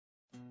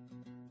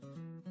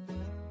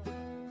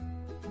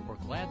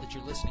glad that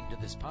you're listening to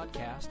this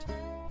podcast.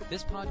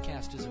 This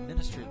podcast is a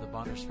ministry of the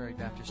Bonners Ferry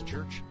Baptist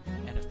Church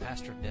and of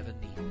Pastor Nevin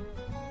Neal.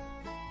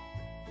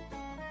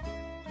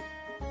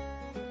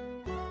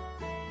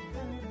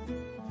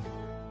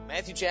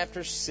 Matthew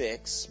chapter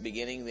 6,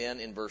 beginning then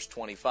in verse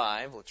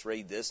 25. Let's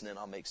read this, and then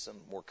I'll make some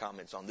more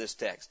comments on this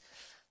text.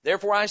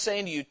 Therefore I say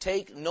unto you,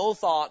 take no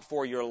thought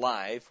for your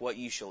life, what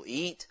ye shall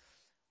eat,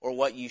 or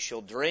what ye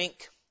shall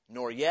drink,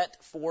 nor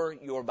yet for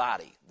your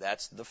body.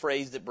 That's the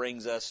phrase that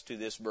brings us to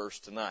this verse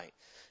tonight.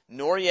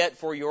 Nor yet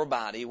for your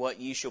body, what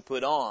ye shall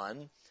put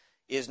on.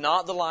 Is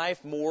not the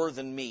life more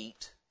than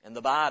meat, and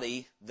the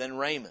body than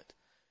raiment?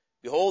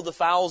 Behold the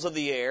fowls of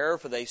the air,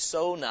 for they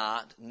sow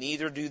not,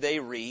 neither do they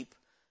reap,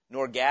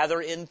 nor gather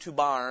into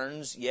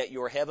barns, yet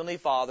your heavenly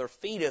Father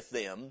feedeth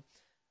them.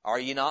 Are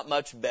ye not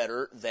much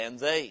better than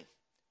they?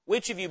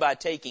 Which of you by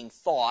taking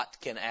thought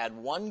can add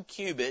 1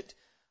 cubit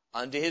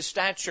unto his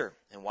stature?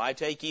 And why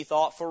take ye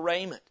thought for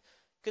raiment?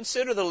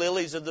 Consider the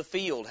lilies of the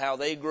field, how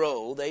they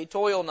grow. They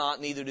toil not,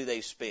 neither do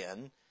they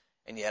spin.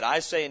 And yet I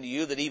say unto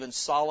you that even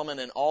Solomon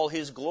in all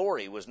his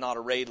glory was not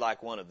arrayed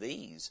like one of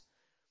these.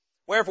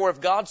 Wherefore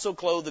if God so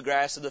clothe the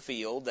grass of the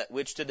field, that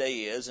which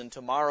today is, and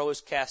tomorrow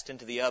is cast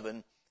into the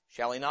oven,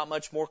 shall he not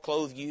much more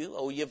clothe you,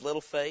 O ye of little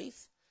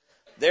faith?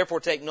 Therefore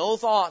take no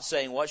thought,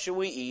 saying, what shall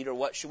we eat, or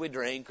what shall we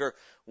drink, or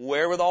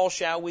wherewithal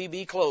shall we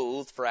be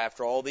clothed? For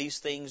after all these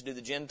things do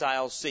the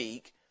Gentiles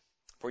seek.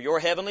 For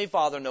your heavenly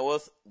Father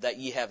knoweth that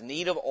ye have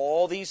need of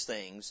all these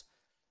things.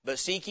 But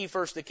seek ye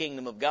first the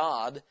kingdom of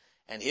God,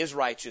 and his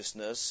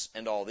righteousness,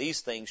 and all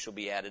these things shall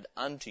be added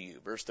unto you.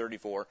 Verse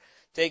 34,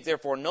 take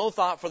therefore no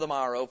thought for the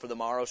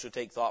morrow shall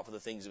take thought for the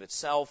things of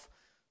itself.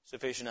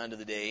 Sufficient unto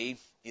the day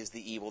is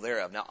the evil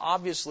thereof. Now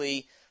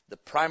obviously, the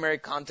primary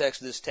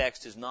context of this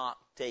text is not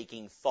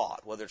taking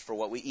thought, whether it's for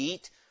what we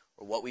eat,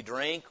 or what we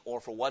drink,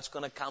 or for what's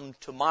going to come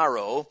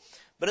tomorrow.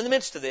 But in the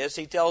midst of this,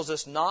 he tells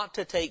us not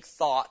to take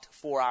thought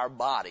for our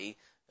body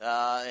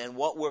and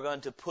what we're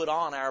going to put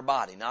on our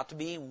body, not to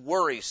be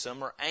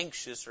worrisome or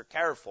anxious or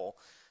careful.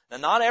 Now,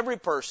 not every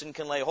person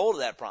can lay hold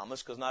of that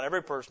promise, because not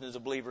every person is a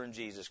believer in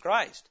Jesus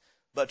Christ.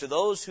 But to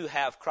those who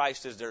have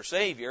Christ as their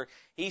Savior,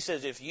 he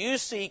says, if you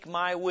seek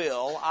my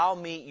will, I'll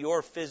meet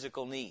your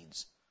physical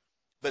needs.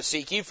 But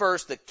seek ye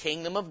first the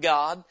kingdom of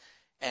God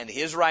and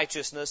his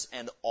righteousness,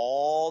 and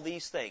all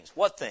these things.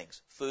 What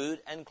things? Food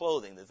and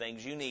clothing, the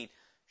things you need,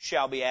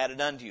 shall be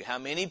added unto you. How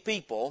many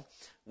people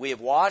we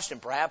have watched,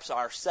 and perhaps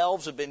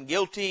ourselves have been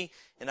guilty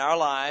in our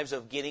lives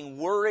of getting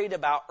worried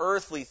about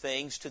earthly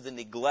things to the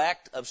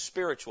neglect of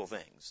spiritual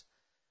things.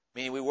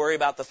 Meaning we worry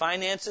about the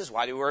finances.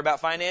 Why do we worry about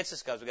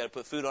finances? Because we've got to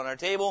put food on our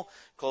table,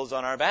 clothes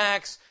on our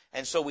backs.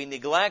 And so we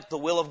neglect the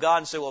will of God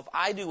and say, well, if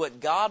I do what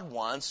God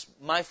wants,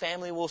 my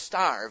family will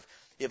starve.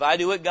 If I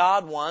do what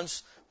God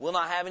wants, we'll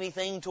not have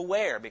anything to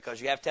wear,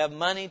 because you have to have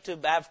money to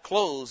have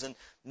clothes and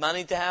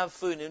money to have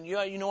food. And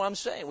you know what I'm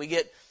saying?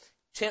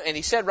 And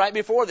he said right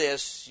before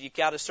this, you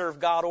got to serve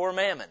God or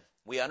mammon.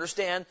 We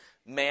understand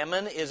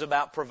mammon is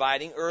about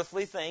providing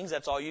earthly things.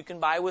 That's all you can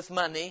buy with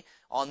money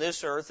on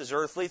this earth is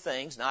earthly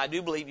things. Now, I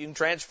do believe you can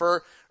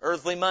transfer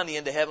earthly money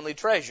into heavenly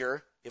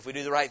treasure if we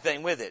do the right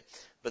thing with it.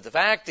 But the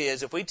fact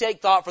is, if we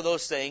take thought for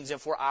those things and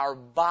for our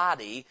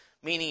body,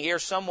 meaning here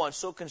someone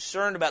so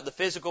concerned about the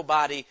physical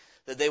body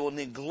that they will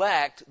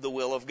neglect the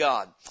will of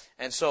God.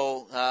 And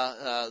so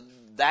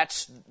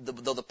that's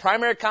the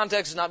primary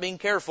context is not being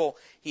careful.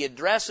 He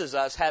addresses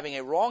us having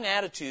a wrong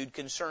attitude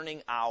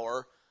concerning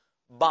our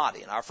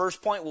body. And our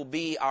first point will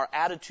be our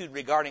attitude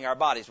regarding our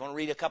bodies. I want to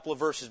read a couple of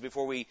verses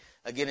before we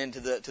get into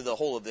the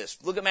whole of this.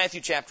 Look at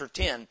Matthew chapter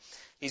 10.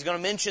 He's going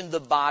to mention the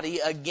body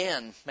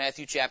again.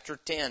 Matthew chapter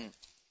 10.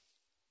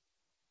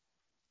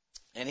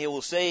 And he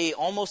will say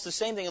almost the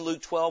same thing in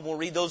Luke 12. We'll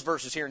read those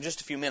verses here in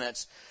just a few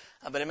minutes.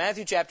 But in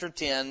Matthew chapter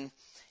 10,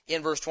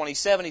 in verse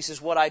 27, he says,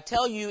 what I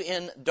tell you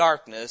in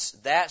darkness,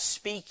 that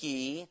speak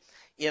ye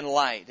in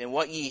light. And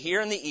what ye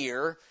hear in the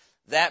ear,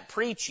 that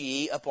preach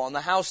ye upon the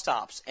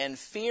housetops. And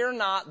fear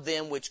not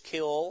them which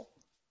kill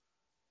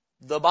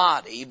the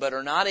body, but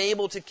are not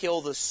able to kill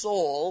the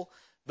soul,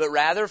 but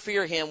rather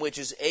fear him which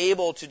is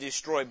able to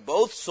destroy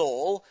both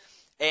soul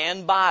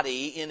and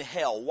body in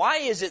hell. Why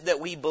is it that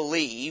we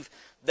believe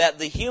that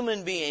the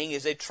human being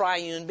is a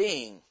triune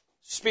being?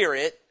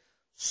 Spirit,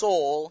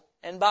 soul,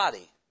 and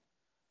body.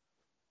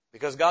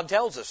 Because God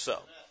tells us so.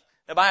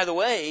 Now, by the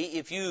way,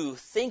 if you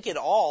think at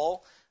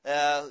all,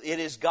 it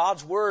is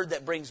God's Word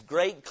that brings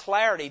great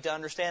clarity to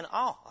understand,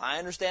 I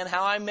understand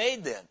how I'm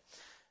made then.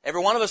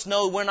 Every one of us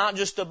know we're not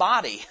just a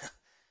body.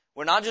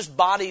 We're not just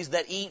bodies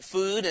that eat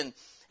food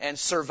and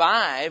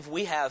survive.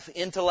 We have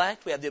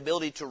intellect. We have the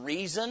ability to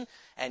reason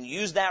and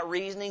use that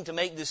reasoning to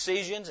make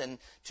decisions and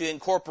to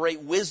incorporate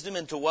wisdom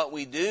into what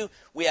we do.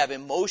 We have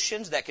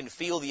emotions that can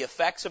feel the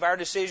effects of our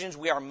decisions.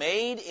 We are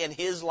made in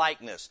His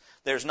likeness.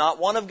 There's not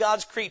one of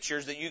God's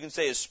creatures that you can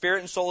say is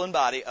spirit and soul and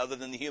body other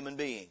than the human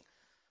being.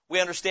 We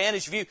understand,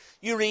 if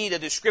you read a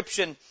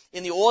description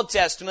in the Old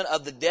Testament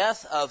of the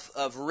death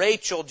of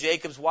Rachel,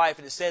 Jacob's wife,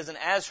 and it says, and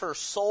as her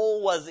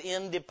soul was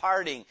in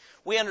departing.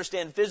 We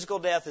understand physical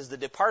death is the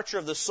departure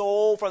of the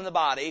soul from the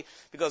body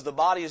because the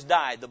body has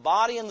died. The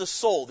body and the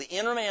soul, the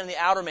inner man and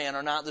the outer man,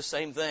 are not the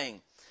same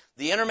thing.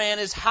 The inner man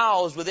is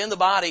housed within the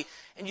body.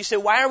 And you say,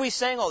 why are we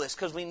saying all this?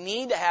 Because we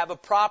need to have a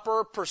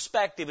proper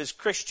perspective as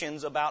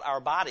Christians about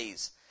our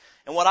bodies.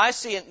 And what I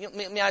see,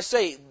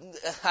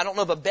 I don't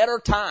know of a better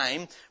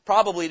time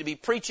probably to be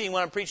preaching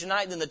when I'm preaching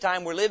tonight than the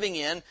time we're living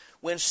in,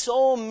 when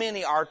so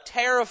many are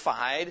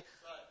terrified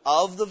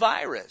of the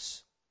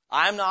virus.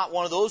 I'm not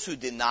one of those who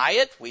deny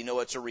it. We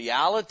know it's a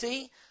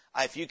reality.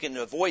 If you can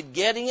avoid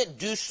getting it,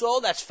 do so.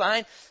 That's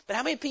fine. But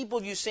how many people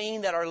have you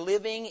seen that are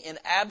living in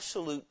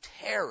absolute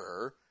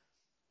terror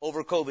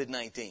over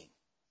COVID-19?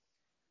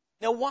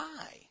 Now,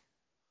 why?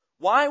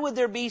 Why would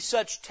there be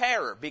such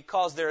terror?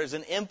 Because there is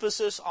an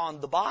emphasis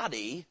on the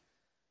body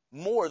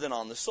more than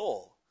on the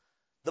soul.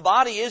 The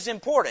body is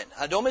important.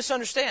 Don't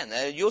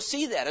misunderstand. You'll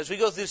see that as we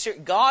go through this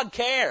series. God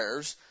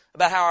cares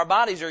about how our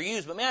bodies are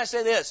used. But may I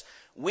say this?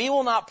 We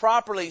will not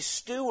properly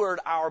steward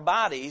our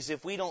bodies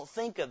if we don't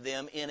think of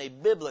them in a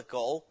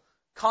biblical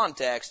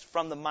context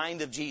from the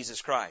mind of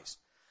Jesus Christ.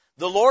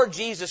 The Lord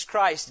Jesus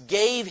Christ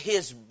gave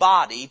His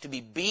body to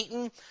be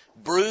beaten,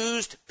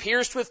 bruised,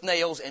 pierced with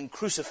nails, and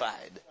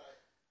crucified.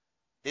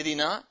 Did He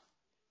not?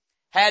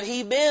 Had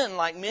He been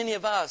like many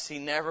of us, He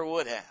never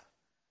would have.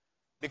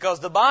 Because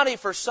the body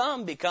for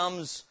some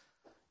becomes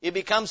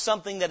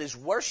something that is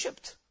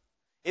worshipped.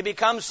 It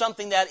becomes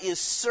something that is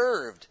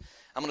served.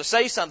 I'm going to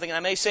say something, and I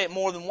may say it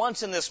more than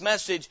once in this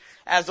message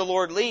as the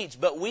Lord leads,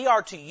 but we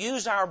are to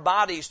use our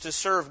bodies to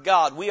serve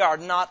God. We are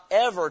not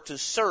ever to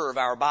serve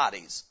our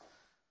bodies.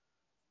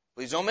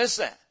 Please don't miss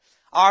that.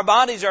 Our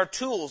bodies are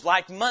tools,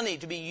 like money,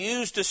 to be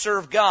used to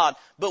serve God,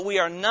 but we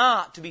are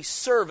not to be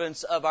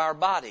servants of our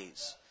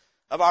bodies,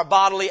 of our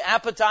bodily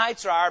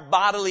appetites or our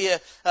bodily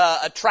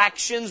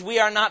attractions. We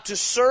are not to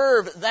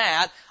serve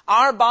that.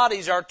 Our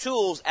bodies are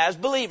tools as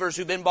believers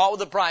who've been bought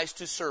with a price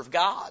to serve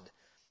God.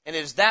 And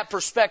it is that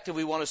perspective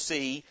we want to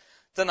see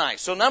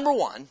tonight. So number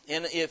one,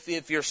 and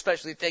if you're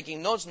especially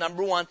taking notes,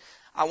 number one,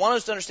 I want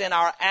us to understand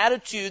our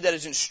attitude that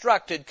is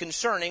instructed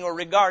concerning or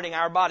regarding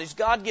our bodies.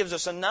 God gives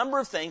us a number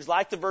of things,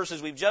 like the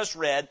verses we've just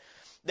read,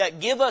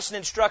 that give us an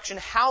instruction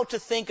how to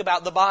think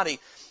about the body.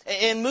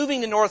 In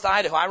moving to North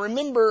Idaho, I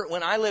remember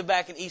when I lived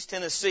back in East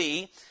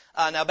Tennessee,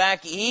 now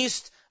back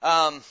east,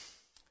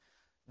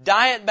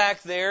 diet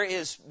back there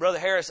is, Brother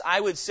Harris,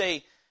 I would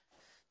say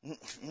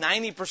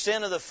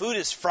 90% of the food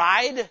is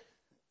fried.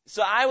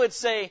 So I would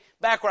say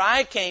back where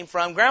I came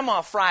from, Grandma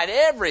fried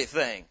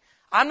everything.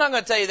 I'm not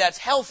going to tell you that's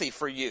healthy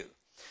for you.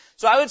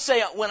 So I would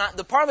say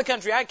the part of the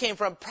country I came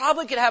from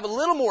probably could have a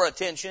little more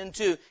attention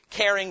to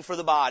caring for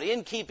the body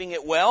and keeping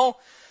it well.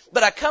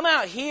 But I come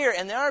out here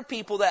and there are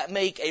people that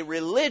make a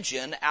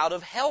religion out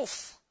of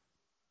health.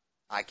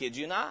 I kid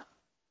you not.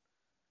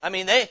 I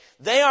mean,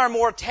 they are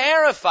more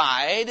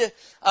terrified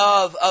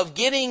of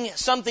getting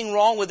something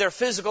wrong with their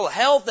physical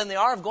health than they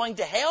are of going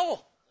to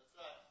hell.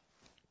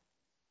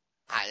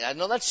 I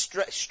know that's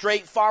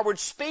straightforward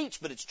speech,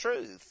 but it's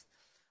truth.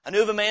 I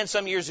knew of a man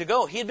some years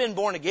ago. He had been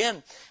born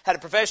again, had a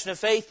profession of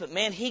faith, but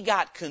man, he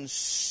got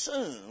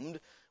consumed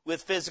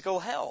with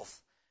physical health.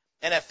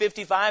 And at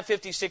 55,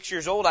 56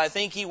 years old, I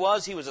think he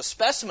was a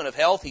specimen of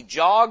health. He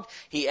jogged,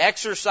 he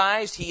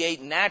exercised, he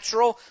ate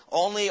natural,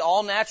 only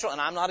all natural. And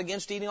I'm not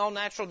against eating all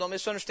natural. Don't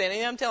misunderstand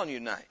anything I'm telling you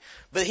tonight.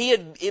 But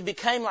it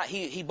became like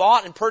he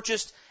bought and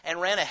purchased and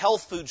ran a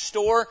health food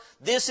store.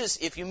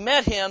 If you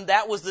met him,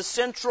 that was the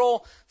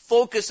central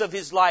focus of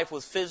his life,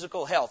 was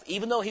physical health.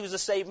 Even though he was a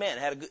saved man,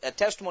 had a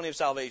testimony of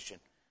salvation.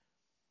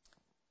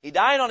 He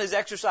died on his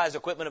exercise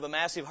equipment of a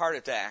massive heart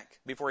attack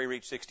before he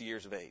reached 60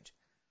 years of age.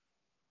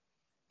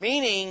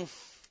 Meaning,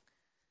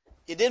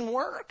 it didn't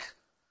work.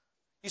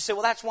 You say,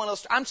 well, that's one of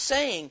those. I'm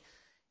saying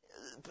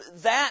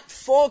that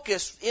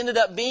focus ended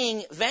up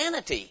being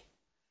vanity.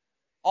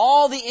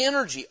 All the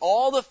energy,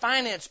 all the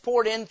finance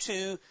poured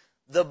into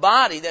the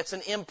body, that's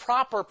an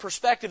improper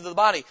perspective of the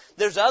body.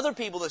 There's other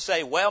people that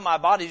say, well, my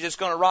body's just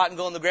going to rot and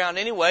go in the ground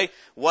anyway.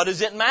 What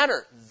does it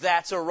matter?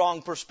 That's a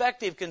wrong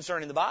perspective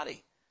concerning the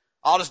body.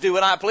 I'll just do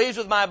what I please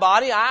with my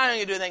body. I ain't going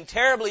to do anything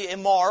terribly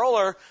immoral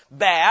or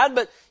bad,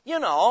 but,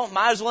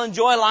 might as well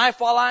enjoy life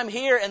while I'm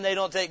here, and they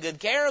don't take good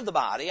care of the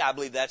body. I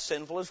believe that's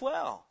sinful as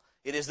well.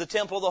 It is the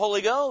temple of the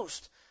Holy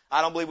Ghost.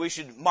 I don't believe we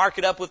should mark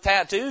it up with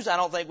tattoos. I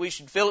don't think we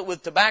should fill it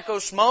with tobacco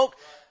smoke.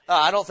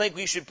 I don't think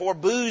we should pour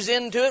booze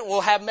into it.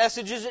 We'll have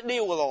messages that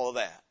deal with all of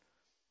that.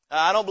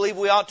 I don't believe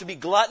we ought to be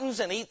gluttons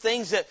and eat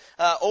things that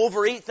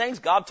overeat things.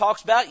 God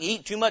talks about you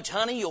eat too much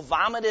honey, you'll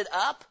vomit it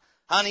up.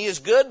 Honey is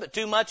good, but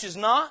too much is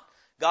not.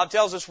 God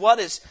tells us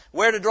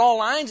where to draw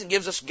lines and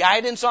gives us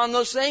guidance on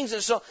those things.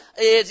 And so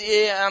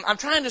I'm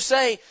trying to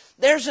say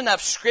there's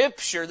enough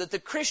Scripture that the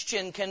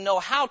Christian can know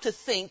how to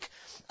think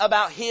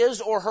about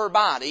his or her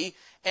body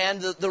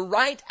and the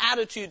right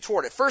attitude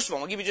toward it. First of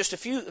all, I'll give you just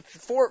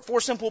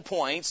four simple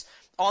points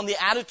on the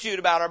attitude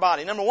about our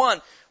body. Number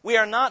one, we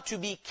are not to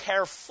be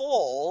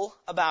careful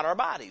about our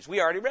bodies.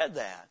 We already read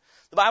that.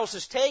 The Bible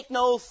says, take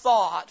no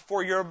thought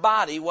for your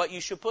body what you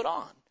should put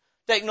on.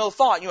 Take no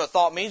thought. You know what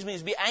thought means? It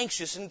means be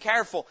anxious and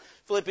careful.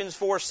 Philippians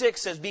 4:6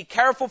 says, be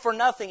careful for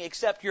nothing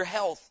except your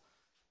health.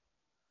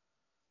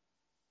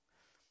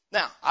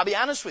 Now, I'll be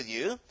honest with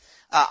you.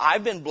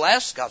 I've been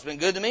blessed. God's been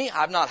good to me.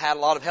 I've not had a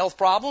lot of health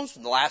problems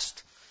in the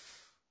last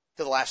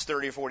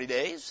 30 or 40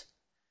 days.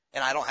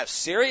 And I don't have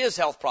serious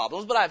health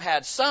problems, but I've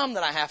had some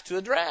that I have to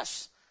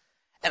address.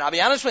 And I'll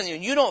be honest with you,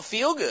 when you don't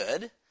feel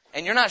good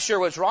and you're not sure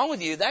what's wrong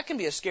with you, that can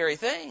be a scary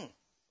thing.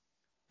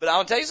 But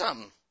I'll tell you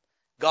something.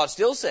 God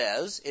still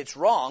says it's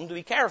wrong to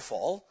be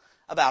careful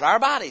about our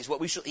bodies, what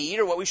we shall eat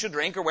or what we should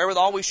drink or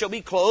wherewithal we shall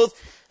be clothed.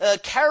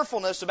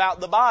 Carefulness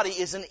about the body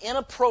is an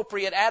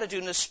inappropriate attitude,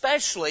 and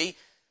especially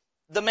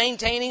the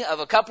maintaining of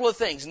a couple of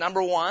things.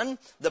 Number one,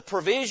 the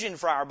provision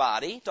for our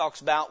body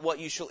talks about what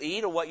you shall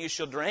eat or what you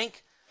shall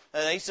drink.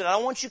 He said, I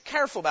don't want you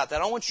careful about that. I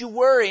don't want you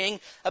worrying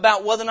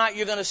about whether or not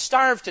you're going to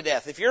starve to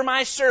death. If you're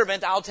my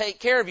servant, I'll take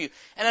care of you.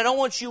 And I don't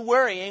want you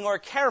worrying or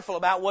careful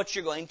about what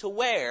you're going to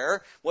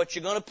wear, what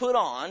you're going to put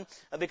on,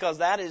 because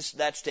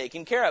that's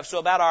taken care of. So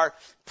about our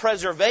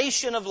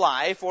preservation of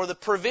life or the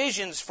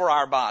provisions for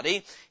our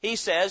body, he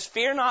says,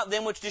 fear not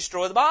them which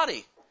destroy the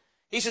body.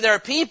 He said there are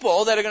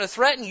people that are going to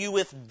threaten you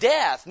with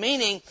death,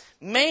 meaning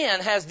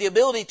man has the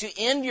ability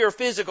to end your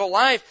physical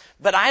life,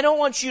 but I don't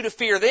want you to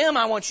fear them,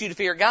 I want you to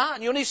fear God.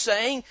 You know what he's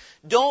saying?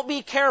 Don't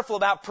be careful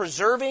about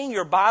preserving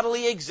your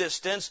bodily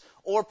existence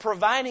or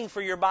providing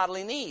for your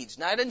bodily needs.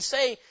 Now, I didn't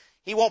say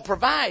he won't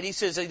provide. He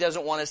says he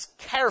doesn't want us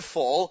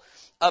careful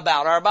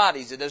about our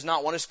bodies. He does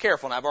not want us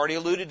careful. And I've already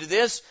alluded to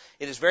this.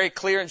 It is very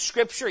clear in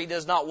Scripture. He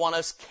does not want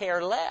us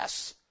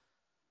careless.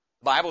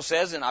 The Bible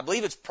says, and I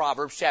believe it's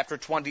Proverbs chapter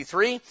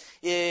 23,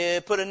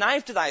 put a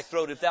knife to thy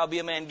throat if thou be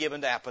a man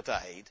given to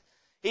appetite.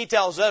 He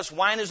tells us,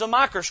 wine is a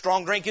mocker,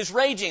 strong drink is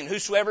raging.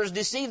 Whosoever is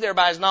deceived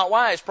thereby is not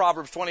wise,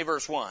 Proverbs 20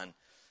 verse 1.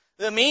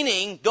 The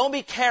meaning, don't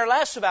be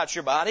careless about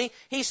your body.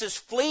 He says,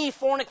 flee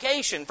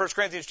fornication, 1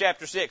 Corinthians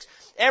chapter 6.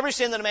 Every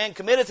sin that a man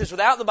committeth is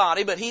without the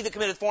body, but he that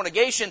committeth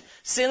fornication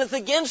sinneth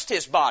against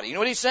his body. You know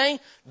what he's saying?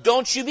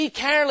 Don't you be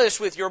careless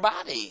with your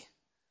body.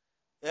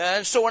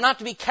 And so we're not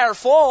to be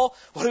careful.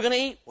 What are we going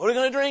to eat? What are we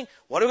going to drink?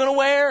 What are we going to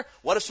wear?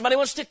 What if somebody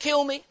wants to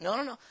kill me?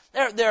 No.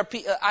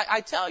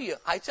 I tell you,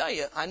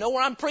 I know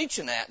where I'm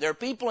preaching at. There are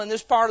people in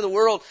this part of the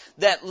world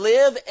that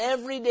live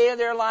every day of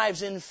their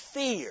lives in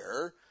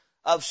fear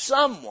of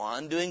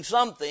someone doing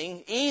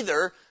something,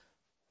 either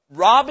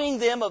robbing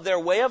them of their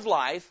way of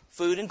life,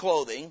 food and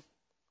clothing,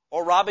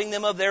 or robbing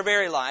them of their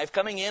very life,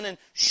 coming in and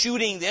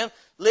shooting them,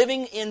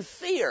 living in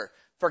fear.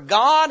 For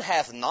God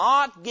hath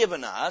not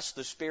given us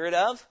the spirit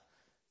of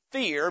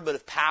fear, but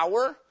of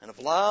power and of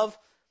love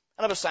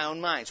and of a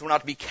sound mind. So we're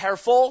not to be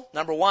careful,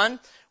 number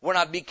one. We're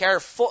not to be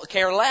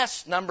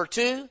careless, number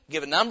two.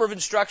 Give a number of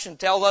instructions,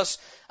 tell us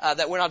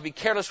that we're not to be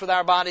careless with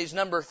our bodies.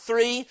 Number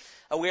three,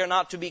 we are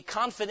not to be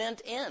confident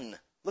in.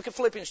 Look at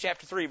Philippians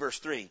chapter 3, verse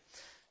 3.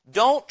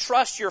 Don't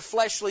trust your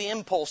fleshly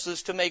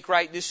impulses to make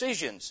right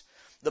decisions.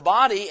 The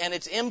body and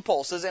its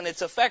impulses and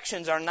its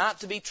affections are not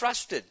to be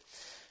trusted.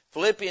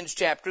 Philippians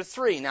chapter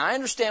 3. Now, I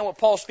understand what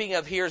Paul's speaking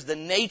of here is the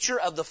nature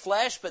of the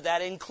flesh, but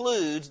that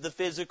includes the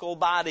physical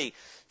body.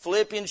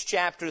 Philippians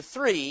chapter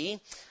 3,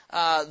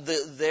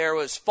 there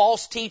was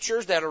false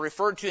teachers that are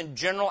referred to in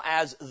general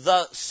as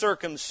the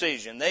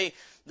circumcision.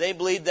 They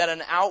believed that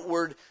an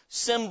outward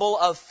symbol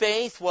of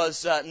faith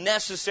was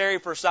necessary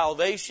for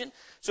salvation.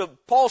 So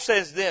Paul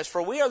says this,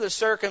 for we are the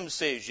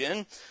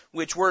circumcision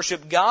which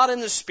worship God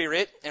in the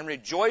Spirit and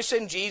rejoice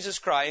in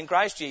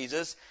Christ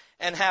Jesus,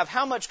 and have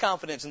how much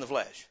confidence in the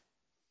flesh?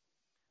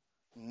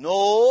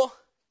 No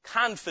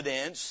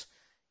confidence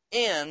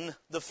in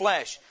the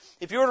flesh.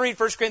 If you were to read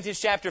 1 Corinthians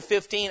chapter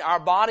 15, our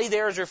body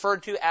there is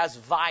referred to as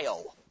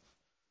vile.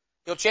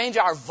 He'll change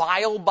our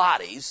vile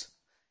bodies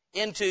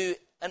into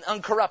an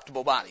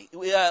uncorruptible body.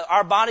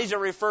 Our bodies are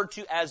referred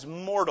to as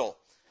mortal.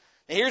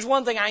 Now here's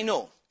one thing I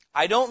know.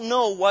 I don't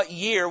know what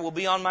year will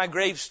be on my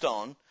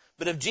gravestone,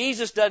 but if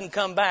Jesus doesn't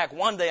come back,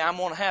 one day I'm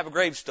going to have a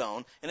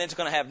gravestone, and it's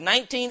going to have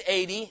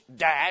 1980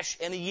 dash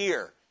and a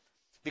year.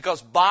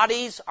 Because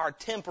bodies are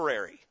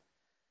temporary.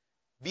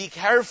 Be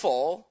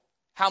careful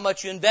how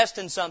much you invest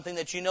in something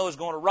that you know is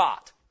going to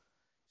rot.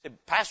 You say,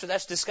 Pastor,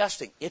 that's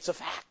disgusting. It's a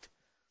fact.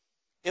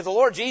 If the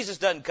Lord Jesus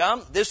doesn't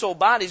come, this old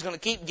body is going to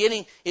keep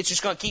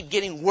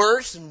getting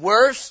worse and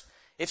worse.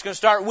 It's going to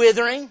start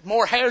withering.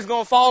 More hair is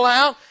going to fall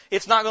out.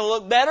 It's not going to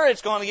look better.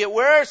 It's going to get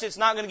worse. It's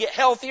not going to get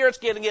healthier. It's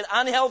going to get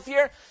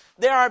unhealthier.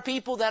 There are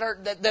people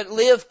that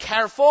live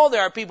careful.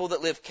 There are people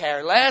that live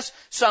careless.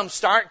 Some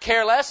start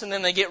careless and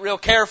then they get real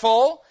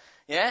careful.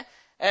 Yeah.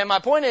 And my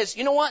point is,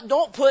 you know what?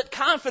 Don't put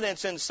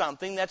confidence in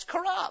something that's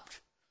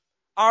corrupt.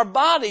 Our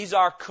bodies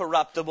are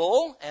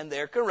corruptible and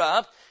they're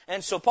corrupt.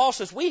 And so Paul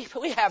says we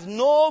have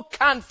no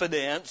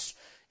confidence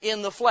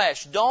in the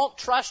flesh. Don't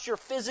trust your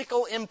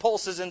physical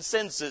impulses and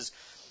senses.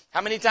 How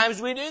many times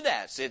do we do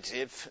that?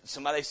 If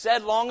somebody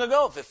said long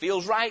ago, if it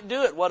feels right,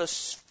 do it. What a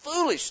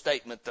foolish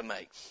statement to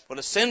make. What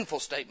a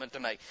sinful statement to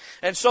make.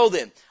 And so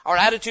then, our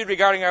attitude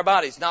regarding our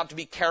bodies, not to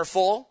be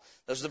careful.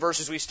 Those are the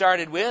verses we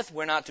started with.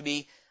 We're not to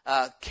be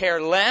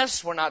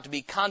careless. We're not to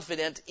be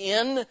confident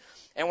in.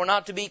 And we're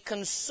not to be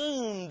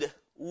consumed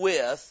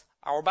with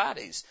our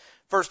bodies.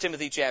 1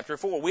 Timothy chapter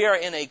 4. We are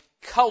in a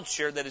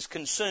culture that is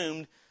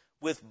consumed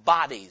with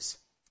bodies.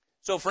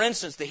 So, for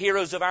instance, the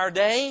heroes of our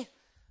day,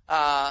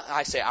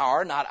 I say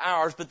our, not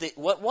ours, but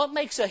what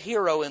makes a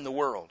hero in the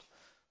world?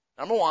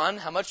 Number one,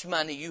 how much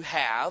money you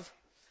have.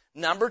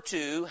 Number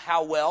two,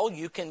 how well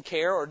you can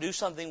care or do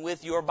something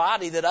with your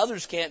body that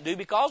others can't do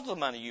because of the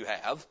money you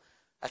have.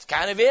 That's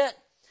kind of it.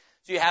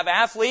 So you have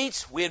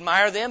athletes, we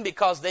admire them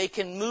because they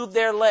can move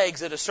their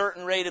legs at a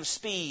certain rate of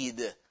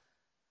speed.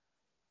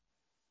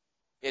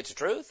 It's the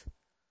truth.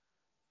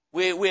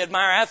 We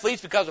admire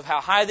athletes because of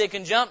how high they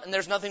can jump, and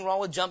there's nothing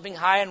wrong with jumping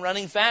high and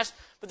running fast,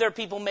 but there are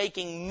people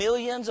making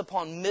millions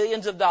upon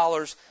millions of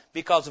dollars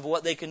because of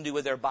what they can do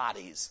with their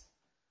bodies.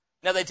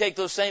 Now they take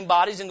those same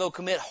bodies and go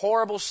commit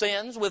horrible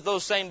sins with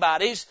those same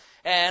bodies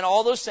and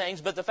all those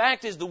things, but the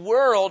fact is the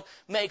world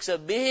makes a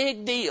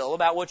big deal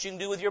about what you can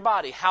do with your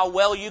body, how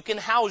well you can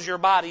house your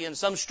body in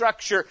some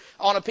structure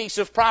on a piece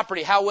of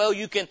property, how well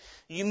you can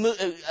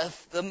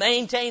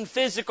maintain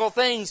physical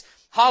things.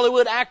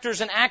 Hollywood actors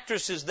and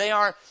actresses, they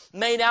are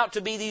made out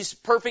to be these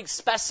perfect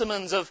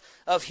specimens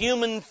of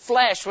human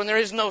flesh when there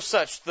is no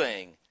such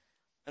thing.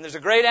 And there's a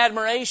great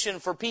admiration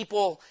for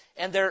people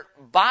and their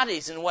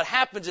bodies. And what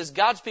happens is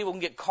God's people can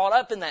get caught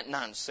up in that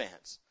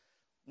nonsense.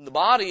 The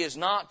body is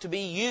not to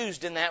be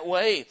used in that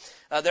way.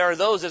 There are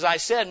those, as I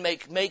said,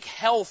 make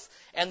health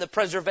and the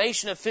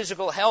preservation of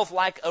physical health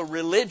like a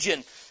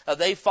religion.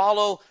 They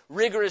follow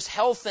rigorous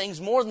health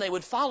things more than they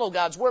would follow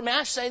God's Word. May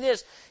I say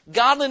this?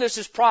 Godliness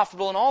is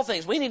profitable in all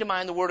things. We need to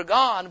mind the Word of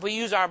God. If we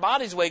use our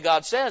bodies the way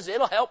God says,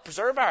 it'll help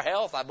preserve our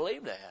health. I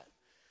believe that.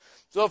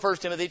 So 1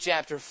 Timothy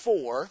chapter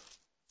 4,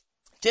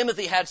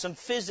 Timothy had some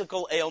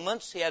physical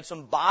ailments. He had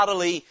some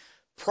bodily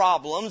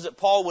problems that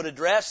Paul would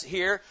address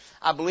here,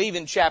 I believe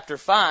in chapter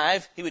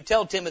 5. He would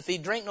tell Timothy,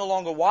 drink no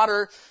longer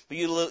water, but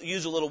you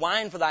use a little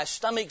wine for thy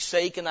stomach's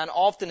sake and thine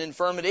often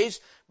infirmities.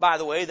 By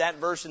the way, that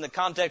verse in the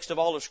context of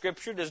all of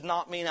Scripture does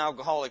not mean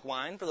alcoholic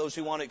wine, for those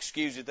who want to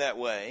excuse it that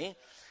way.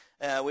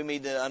 We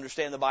need to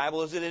understand the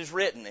Bible as it is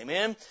written.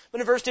 Amen? But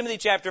in 1 Timothy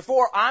chapter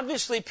 4,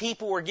 obviously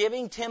people were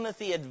giving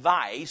Timothy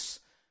advice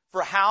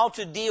for how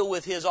to deal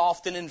with his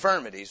often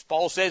infirmities.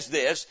 Paul says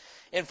this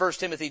in 1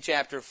 Timothy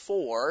chapter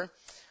 4,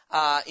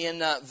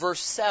 in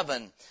verse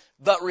 7,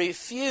 but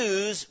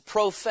refuse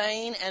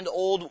profane and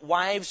old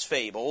wives'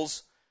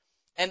 fables,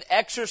 and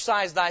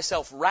exercise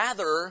thyself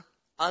rather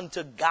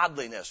unto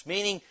godliness,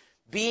 meaning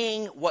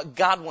being what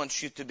God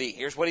wants you to be.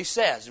 Here's what he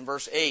says in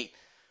verse 8,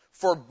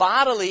 for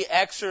bodily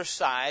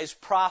exercise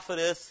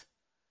profiteth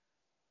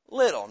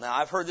little. Now,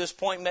 I've heard this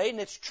point made, and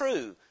it's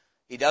true.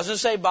 He doesn't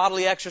say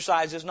bodily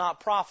exercise is not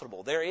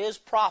profitable. There is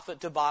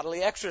profit to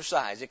bodily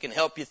exercise. It can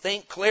help you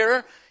think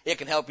clearer. It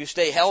can help you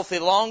stay healthy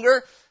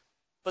longer.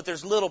 But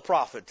there's little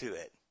profit to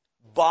it.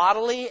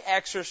 Bodily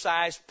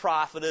exercise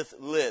profiteth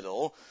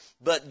little,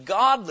 but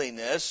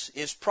godliness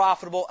is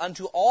profitable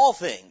unto all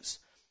things,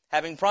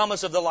 having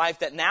promise of the life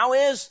that now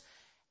is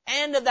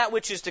and of that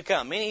which is to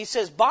come. Meaning he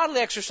says bodily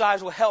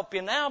exercise will help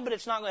you now, but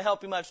it's not going to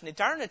help you much in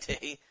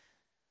eternity.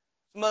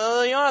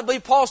 I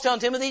believe Paul's telling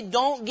Timothy,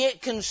 don't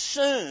get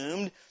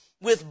consumed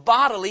with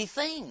bodily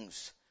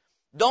things.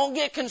 Don't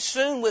get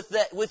consumed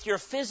with your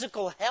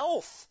physical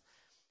health.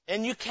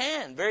 And you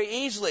can very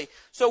easily.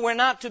 So we're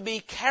not to be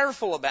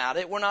careful about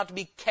it. We're not to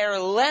be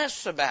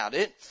careless about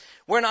it.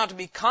 We're not to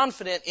be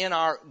confident in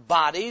our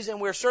bodies.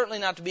 And we're certainly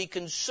not to be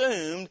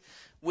consumed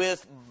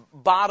with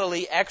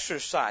bodily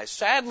exercise.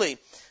 Sadly,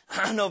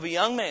 I know of a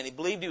young man. He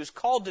believed he was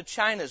called to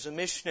China as a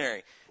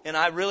missionary. And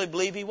I really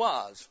believe he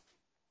was.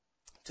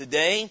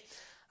 Today,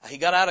 he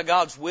got out of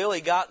God's will.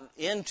 He got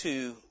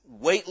into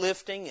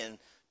weightlifting and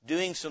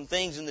doing some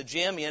things in the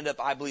gym. He ended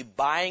up, I believe,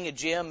 buying a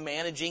gym,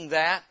 managing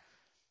that.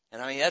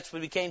 And I mean, that's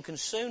what he became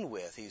consumed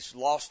with. He's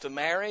lost a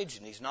marriage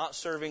and he's not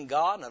serving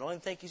God. And I don't even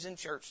think he's in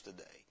church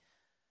today.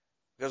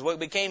 Because what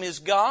became his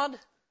God?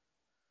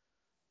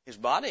 His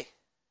body.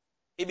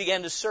 He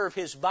began to serve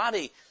his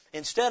body.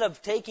 Instead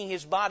of taking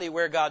his body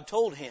where God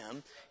told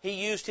him,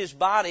 he used his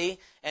body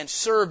and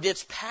served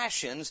its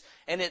passions,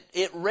 and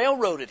it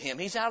railroaded him.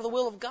 He's out of the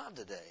will of God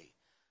today.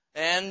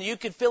 And you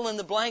could fill in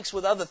the blanks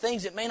with other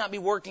things. It may not be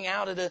working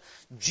out at a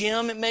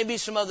gym. It may be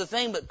some other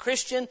thing. But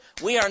Christian,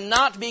 we are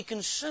not to be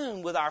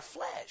consumed with our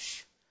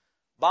flesh.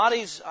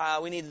 Bodies,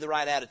 we need the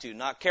right attitude.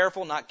 Not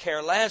careful, not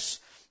careless,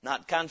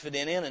 not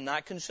confident in, and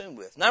not consumed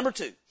with. Number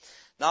two,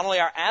 not only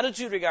our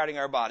attitude regarding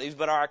our bodies,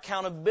 but our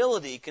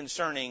accountability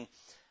concerning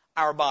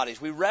our bodies.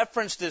 We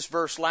referenced this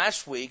verse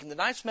last week, and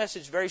tonight's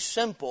message is very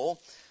simple,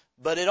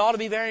 but it ought to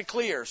be very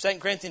clear. 2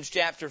 Corinthians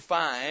chapter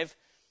 5,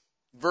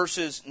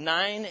 verses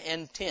 9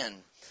 and 10.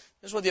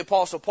 This is what the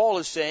Apostle Paul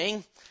is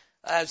saying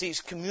as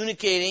he's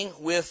communicating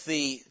with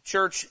the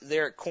church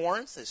there at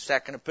Corinth, his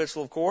second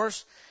epistle, of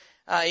course.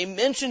 he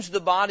mentions the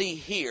body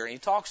here. He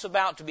talks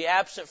about to be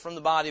absent from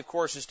the body, of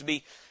course, is to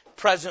be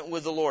present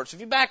with the Lord. So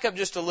if you back up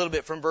just a little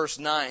bit from verse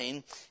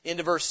 9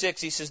 into verse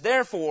 6, he says,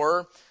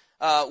 therefore,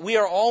 we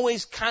are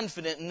always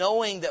confident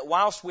knowing that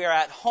whilst we are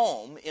at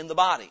home in the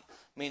body,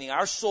 meaning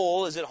our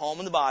soul is at home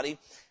in the body,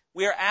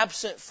 we are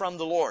absent from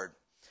the Lord.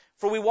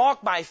 For we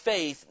walk by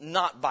faith,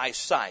 not by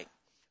sight.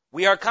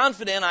 We are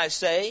confident, I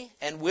say,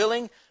 and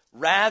willing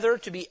rather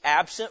to be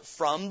absent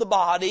from the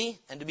body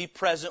and to be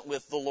present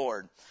with the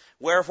Lord.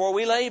 Wherefore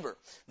we labor,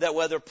 that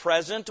whether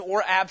present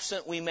or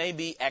absent we may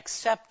be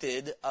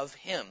accepted of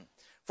Him.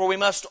 For we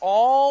must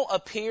all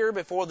appear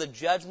before the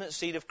judgment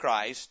seat of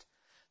Christ,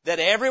 that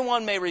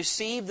everyone may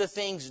receive the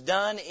things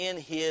done in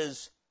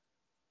his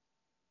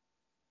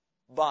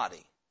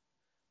body,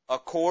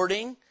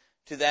 according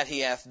to that he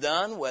hath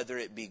done, whether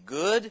it be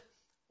good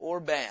or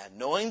bad.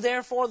 Knowing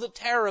therefore the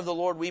terror of the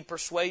Lord, we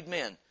persuade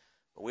men.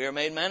 But we are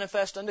made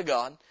manifest unto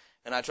God,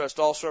 and I trust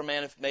also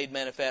are made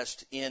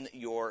manifest in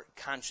your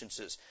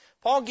consciences.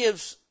 Paul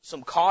gives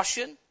some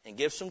caution and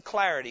gives some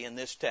clarity in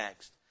this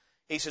text.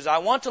 He says, I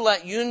want to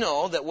let you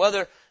know that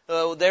whether,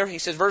 he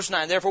says, verse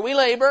 9, therefore we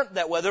labor,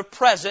 that whether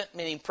present,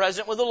 meaning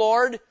present with the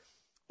Lord,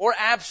 or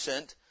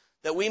absent,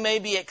 that we may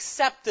be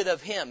accepted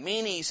of Him.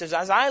 Meaning, he says,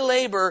 as I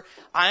labor,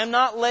 I am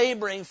not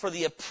laboring for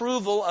the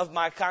approval of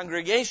my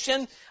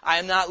congregation. I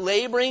am not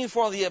laboring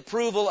for the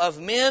approval of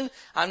men.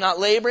 I'm not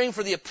laboring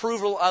for the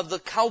approval of the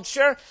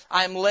culture.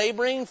 I'm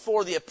laboring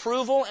for the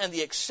approval and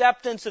the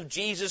acceptance of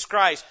Jesus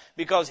Christ,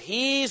 because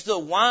He's the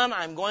one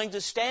I'm going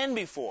to stand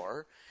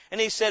before. And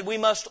he said, we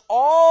must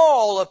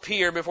all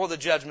appear before the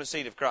judgment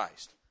seat of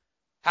Christ.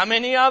 How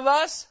many of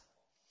us?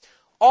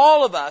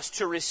 All of us,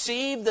 to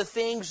receive the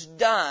things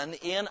done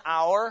in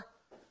our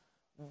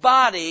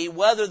body,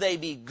 whether they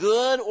be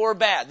good or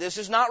bad. This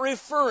is not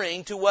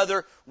referring to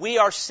whether we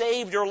are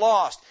saved or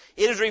lost.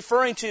 It is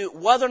referring to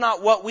whether or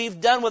not what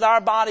we've done with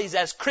our bodies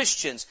as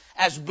Christians,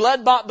 as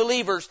blood-bought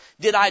believers,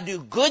 did I do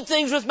good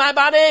things with my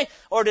body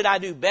or did I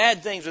do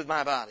bad things with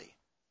my body?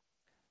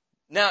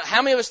 Now,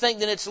 how many of us think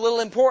that it's a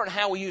little important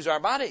how we use our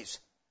bodies?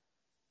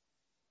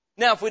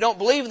 Now, if we don't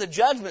believe in the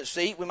judgment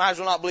seat, we might as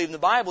well not believe in the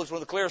Bible. It's one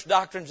of the clearest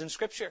doctrines in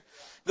Scripture.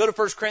 Go to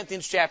 1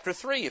 Corinthians chapter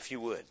 3, if you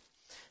would.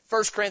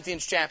 1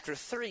 Corinthians chapter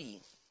 3.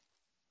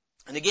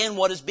 And again,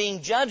 what is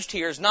being judged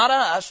here is not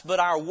us, but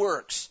our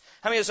works.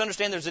 How many of us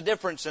understand there's a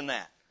difference in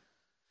that?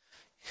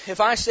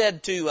 If I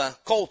said to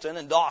Colton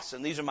and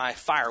Dawson, these are my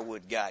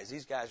firewood guys.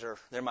 These guys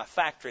they're my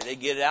factory. They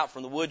get it out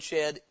from the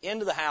woodshed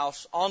into the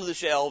house, onto the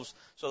shelves,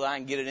 so that I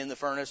can get it in the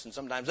furnace, and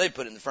sometimes they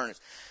put it in the furnace.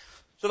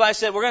 So if I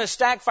said, we're going to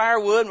stack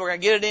firewood and we're going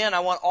to get it in,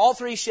 I want all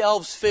 3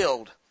 shelves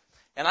filled.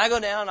 And I go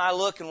down and I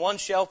look and one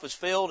shelf is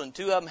filled and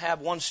 2 of them have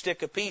 1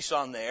 stick apiece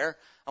on there.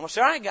 I'm going to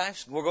say, all right,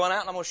 guys, we're going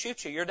out and I'm going to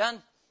shoot you. You're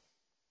done.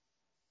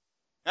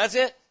 That's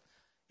it.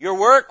 Your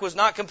work was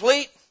not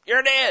complete.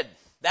 You're dead.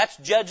 That's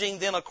judging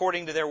them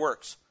according to their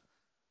works.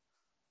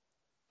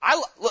 I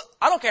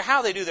don't care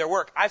how they do their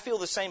work. I feel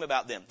the same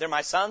about them. They're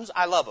my sons.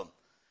 I love them.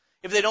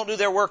 If they don't do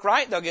their work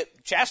right, they'll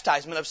get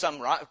chastisement of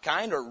some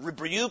kind or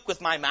rebuke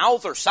with my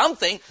mouth or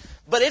something.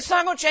 But it's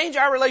not going to change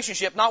our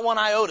relationship, not one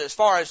iota, as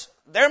far as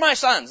they're my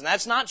sons, and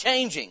that's not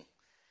changing.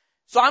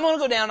 So I'm going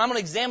to go down and I'm going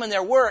to examine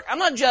their work. I'm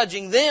not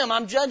judging them.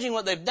 I'm judging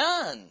what they've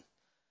done.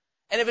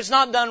 And if it's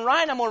not done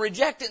right, I'm going to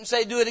reject it and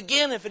say, do it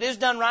again. If it is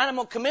done right, I'm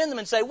going to commend them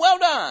and say, well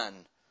done.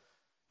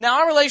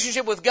 Now, our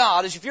relationship with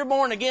God is if you're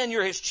born again,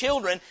 you're His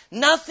children.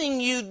 Nothing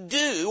you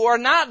do or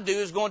not do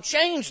is going to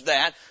change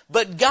that.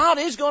 But God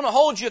is going to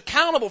hold you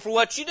accountable for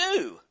what you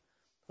do.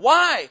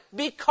 Why?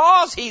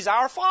 Because He's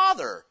our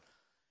Father.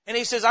 And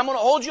He says, I'm going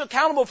to hold you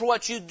accountable for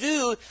what you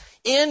do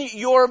in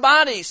your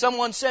body.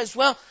 Someone says,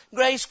 well,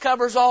 grace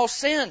covers all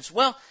sins.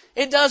 Well,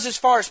 it does as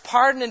far as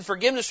pardon and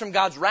forgiveness from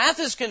God's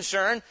wrath is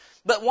concerned.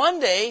 But one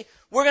day,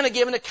 we're going to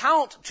give an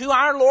account to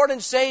our Lord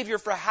and Savior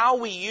for how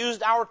we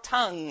used our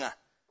tongue.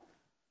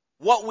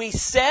 What we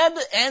said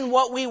and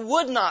what we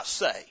would not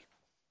say.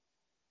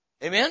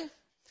 Amen?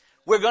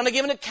 We're going to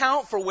give an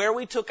account for where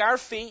we took our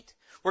feet.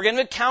 We're going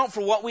to account for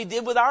what we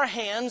did with our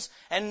hands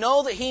and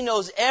know that He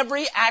knows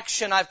every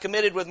action I've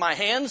committed with my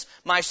hands.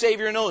 My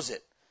Savior knows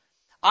it.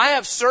 I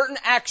have certain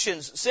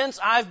actions since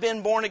I've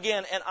been born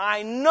again, and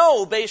I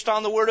know based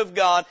on the Word of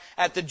God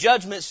at the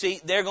judgment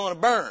seat they're going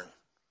to burn.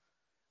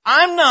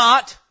 I'm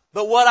not,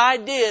 but what I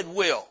did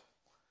will.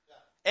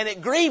 And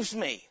it grieves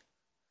me.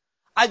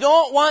 I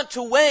don't want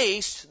to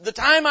waste the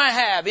time I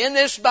have in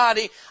this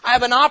body. I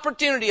have an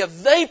opportunity, a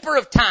vapor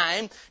of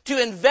time,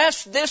 to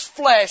invest this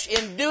flesh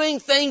in doing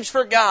things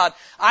for God.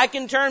 I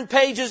can turn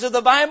pages of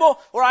the Bible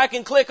or I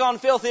can click on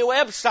filthy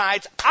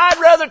websites.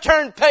 I'd rather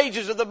turn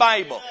pages of the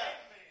Bible.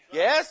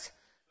 Yes?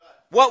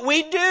 What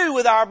we do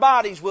with our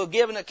bodies we'll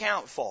give an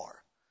account for.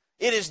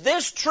 It is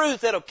this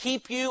truth that will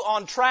keep you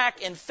on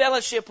track in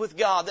fellowship with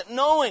God. That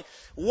knowing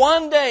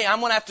one day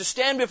I'm going to have to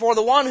stand before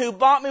the one who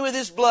bought me with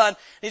His blood.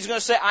 He's going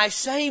to say, I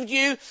saved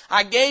you.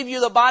 I gave you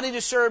the body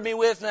to serve me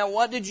with. Now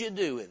what did you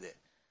do with it?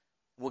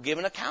 We'll give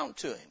an account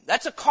to Him.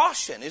 That's a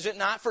caution, is it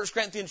not? 1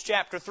 Corinthians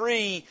chapter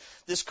 3,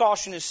 this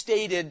caution is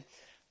stated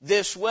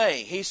this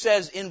way. He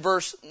says in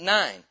verse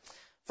 9,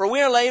 for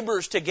we are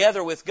laborers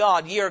together with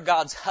God. Ye are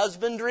God's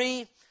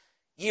husbandry,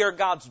 ye are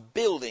God's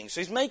building.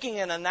 So he's making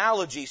an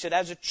analogy. He said,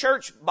 as a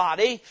church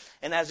body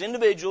and as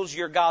individuals,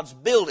 you're God's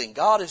building.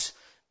 God is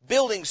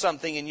building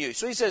something in you.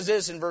 So he says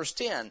this in verse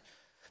 10,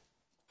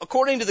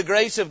 according to the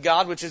grace of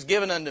God which is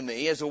given unto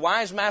me, as a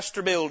wise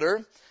master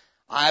builder,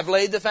 I have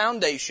laid the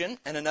foundation,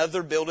 and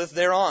another buildeth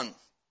thereon.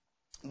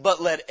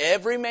 But let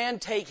every man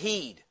take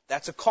heed.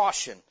 That's a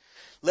caution.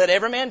 Let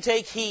every man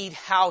take heed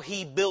how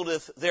he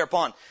buildeth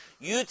thereupon.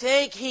 You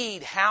take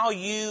heed how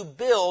you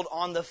build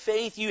on the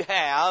faith you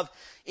have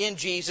in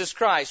Jesus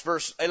Christ.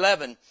 Verse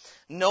 11,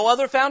 no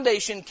other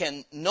foundation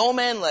can no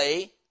man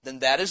lay than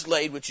that is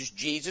laid, which is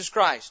Jesus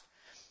Christ.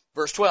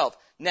 Verse 12,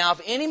 now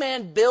if any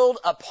man build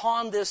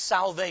upon this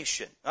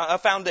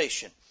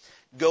foundation,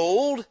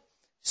 gold,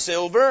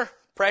 silver,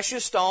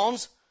 precious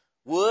stones,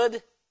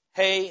 wood,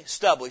 hay,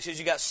 stubble. He says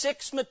you got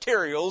 6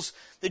 materials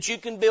that you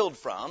can build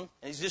from.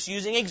 And he's just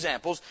using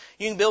examples.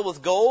 You can build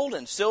with gold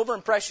and silver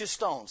and precious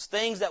stones,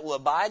 things that will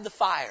abide the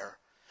fire.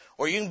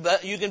 Or you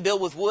can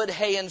build with wood,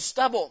 hay, and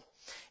stubble.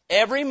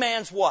 Every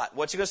man's what?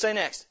 What's he going to say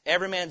next?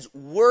 Every man's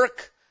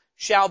work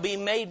shall be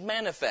made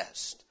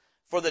manifest.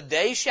 For the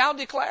day shall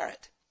declare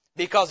it,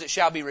 because it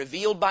shall be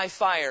revealed by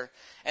fire.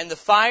 And the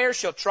fire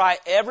shall try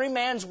every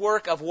man's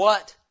work of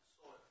what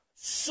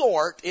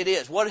sort it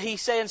is. What did he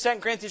say in 2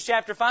 Corinthians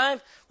chapter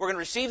 5? We're going to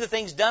receive the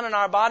things done in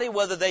our body,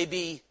 whether they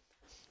be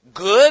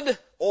good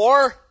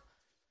or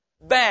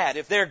bad.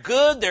 If they're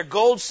good, they're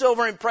gold,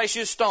 silver, and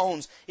precious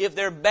stones. If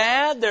they're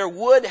bad, they're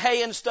wood,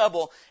 hay, and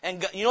stubble.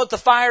 And you know what the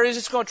fire is?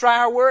 It's going to try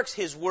our works?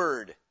 His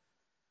Word. That's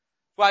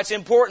why it's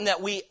important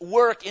that we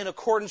work in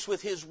accordance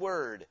with His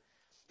Word.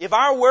 If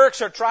our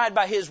works are tried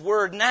by His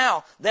Word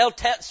now, they'll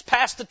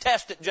pass the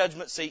test at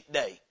Judgment Seat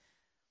Day.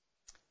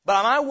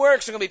 But my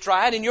works are going to be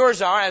tried, and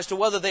yours are, as to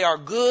whether they are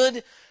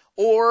good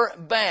or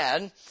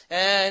bad.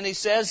 And he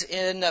says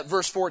in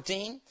verse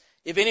 14,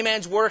 if any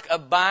man's work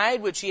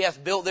abide, which he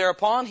hath built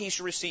thereupon, he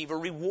shall receive a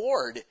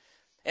reward.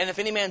 And if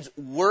any man's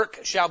work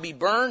shall be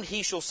burned,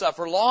 he shall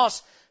suffer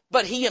loss,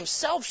 but he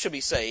himself shall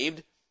be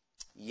saved,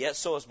 yet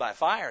so as by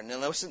fire. And then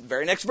listen,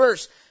 very next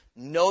verse.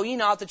 Know ye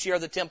not that ye are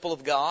the temple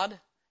of God,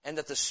 and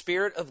that the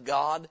Spirit of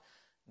God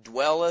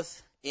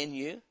dwelleth in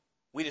you?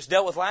 We just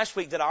dealt with last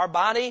week that our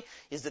body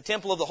is the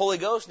temple of the Holy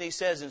Ghost, and he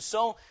says, and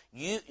so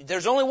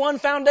there's only one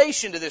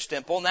foundation to this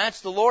temple, and that's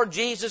the Lord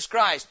Jesus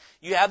Christ.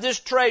 You have this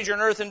treasure in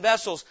earthen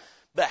vessels,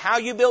 but how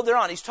you build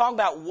thereon. He's talking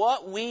about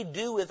what we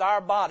do with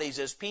our bodies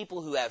as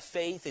people who have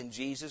faith in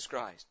Jesus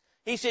Christ.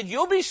 He said,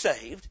 you'll be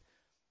saved,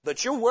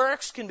 but your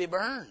works can be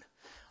burned.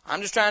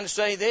 I'm just trying to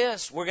say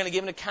this. We're going to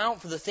give an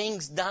account for the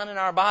things done in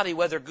our body,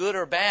 whether good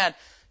or bad.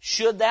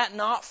 Should that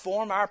not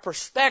form our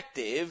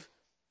perspective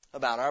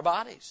about our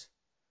bodies?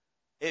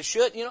 It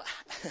should,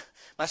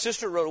 my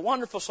sister wrote a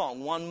wonderful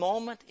song, One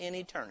Moment in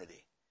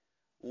Eternity.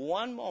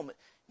 One moment.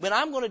 When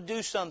I'm going to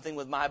do something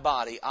with my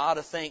body, I ought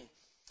to think,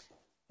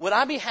 would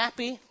I be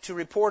happy to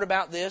report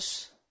about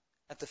this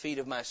at the feet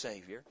of my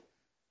Savior?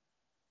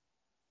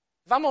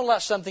 If I'm going to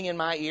let something in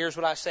my ears,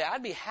 would I say,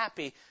 I'd be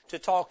happy to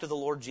talk to the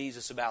Lord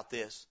Jesus about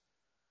this.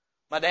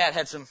 My dad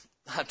had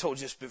I told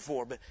you this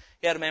before, but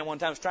he had a man one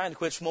time who was trying to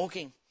quit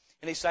smoking.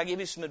 And he said, I'll give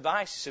you some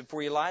advice. He said,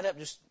 before you light up,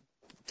 just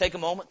take a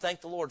moment,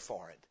 thank the Lord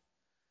for it.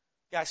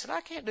 Yeah, I said,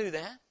 I can't do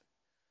that.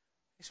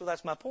 He said, well,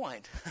 that's my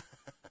point.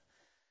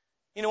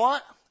 You know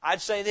what?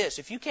 I'd say this.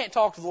 If you can't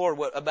talk to the Lord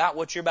about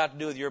what you're about to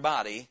do with your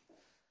body,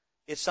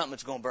 it's something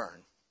that's going to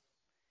burn.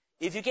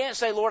 If you can't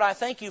say, Lord, I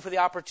thank you for the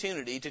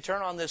opportunity to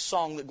turn on this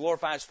song that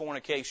glorifies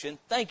fornication,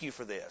 thank you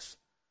for this,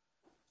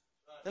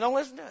 then don't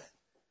listen to it.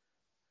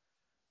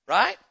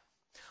 Right?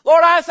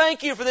 Lord, I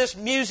thank you for this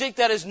music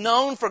that is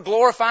known for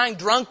glorifying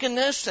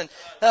drunkenness and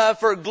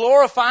for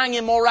glorifying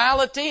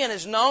immorality and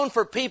is known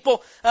for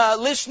people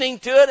listening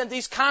to it and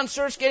these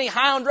concerts getting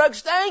high on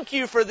drugs. Thank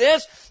you for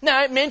this.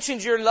 Now, it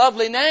mentions your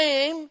lovely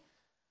name.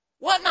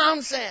 What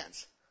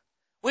nonsense.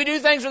 We do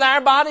things with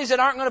our bodies that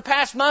aren't going to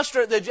pass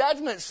muster at the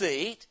judgment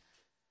seat.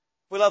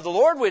 We love the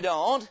Lord, we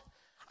don't.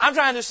 I'm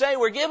trying to say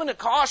we're given a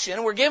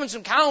caution, we're given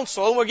some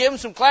counsel, we're given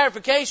some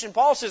clarification.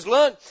 Paul says,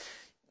 look,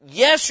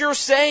 yes, you're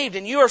saved,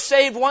 and you are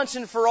saved once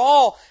and for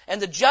all.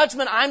 And the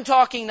judgment I'm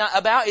talking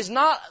about is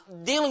not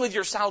dealing with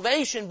your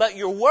salvation, but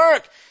your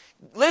work.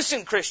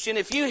 Listen, Christian,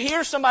 if you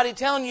hear somebody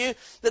telling you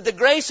that the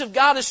grace of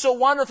God is so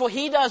wonderful,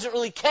 He doesn't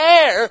really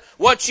care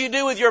what you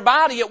do with your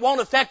body. It won't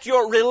affect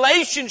your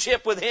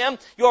relationship with Him,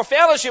 your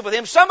fellowship with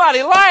Him.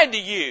 Somebody lied to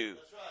you.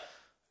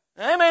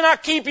 They may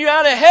not keep you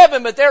out of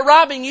heaven, but they're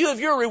robbing you of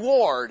your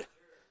reward.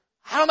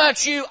 How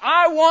about you?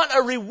 I want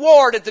a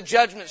reward at the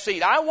judgment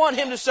seat. I want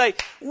Him to say,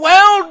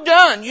 well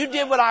done, you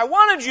did what I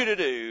wanted you to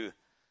do.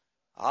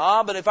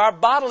 But if our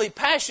bodily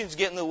passions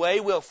get in the way,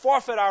 we'll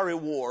forfeit our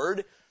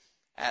reward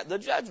at the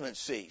judgment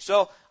seat.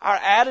 So our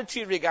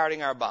attitude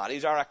regarding our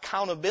bodies, our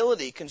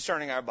accountability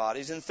concerning our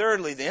bodies, and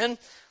thirdly then,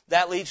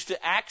 that leads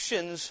to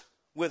actions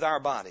with our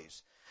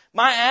bodies.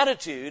 My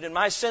attitude and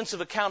my sense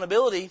of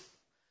accountability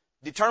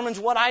determines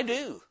what I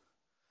do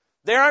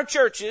There are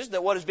churches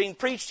that what is being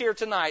preached here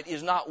tonight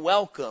is not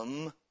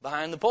welcome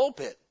behind the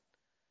pulpit,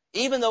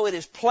 even though it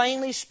is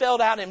plainly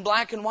spelled out in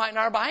black and white in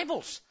our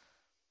Bibles.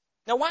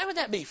 Now, why would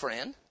that be,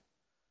 friend?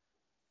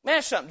 Let me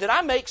ask you something. Did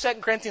I make 2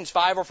 Corinthians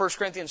 5 or 1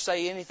 Corinthians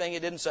say anything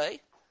it didn't say?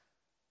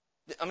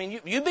 I mean,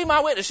 you be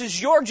my witness. This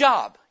is your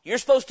job. You're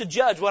supposed to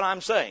judge what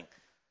I'm saying.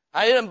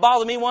 It didn't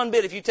bother me one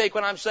bit if you take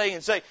what I'm saying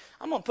and say,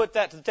 I'm going to put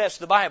that to the test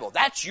of the Bible.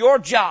 That's your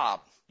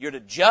job. You're to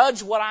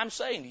judge what I'm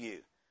saying to you.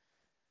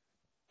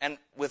 And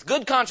with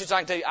good conscience, I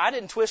can tell you, I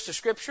didn't twist the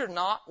Scripture,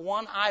 not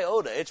one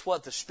iota. It's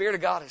what the Spirit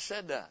of God has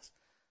said to us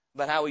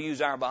about how we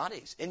use our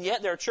bodies. And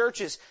yet there are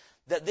churches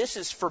that this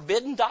is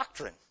forbidden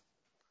doctrine.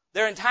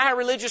 Their entire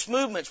religious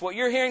movements, what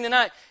you're hearing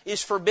tonight,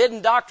 is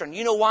forbidden doctrine.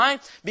 You know why?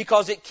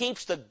 Because it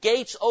keeps the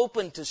gates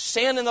open to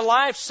sin in the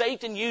life.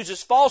 Satan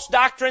uses false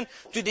doctrine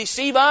to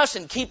deceive us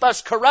and keep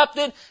us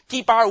corrupted,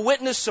 keep our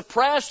witness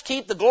suppressed,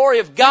 keep the glory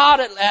of God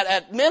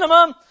at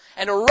minimum,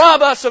 and to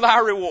rob us of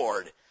our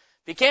reward.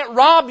 If he can't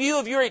rob you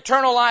of your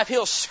eternal life,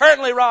 he'll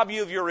certainly rob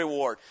you of your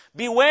reward.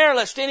 Beware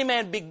lest any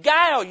man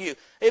beguile you.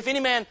 If any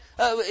man,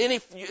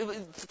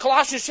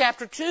 Colossians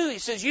chapter 2, he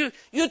says, you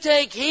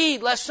take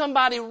heed lest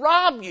somebody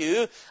rob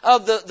you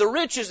of the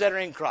riches that are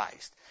in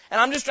Christ. And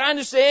I'm just trying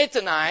to say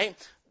tonight,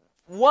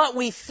 what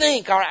we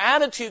think, our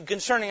attitude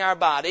concerning our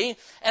body,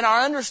 and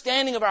our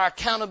understanding of our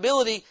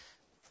accountability,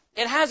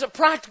 it has a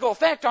practical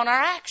effect on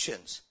our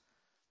actions.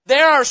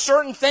 There are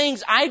certain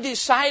things I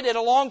decided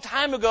a long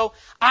time ago,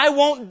 I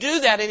won't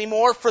do that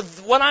anymore for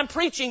what I'm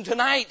preaching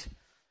tonight.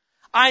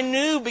 I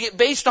knew,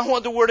 based on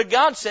what the Word of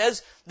God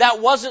says, that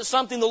wasn't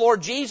something the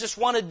Lord Jesus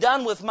wanted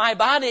done with my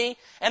body,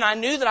 and I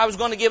knew that I was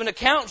going to give an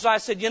account, so I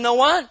said, you know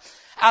what?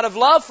 Out of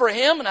love for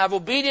Him and out of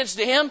obedience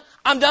to Him,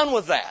 I'm done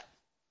with that.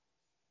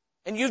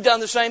 And you've done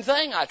the same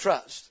thing, I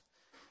trust.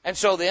 And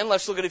so then,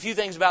 let's look at a few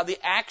things about the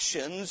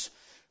actions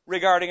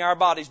regarding our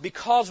bodies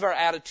because of our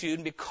attitude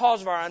and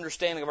because of our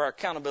understanding of our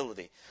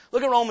accountability.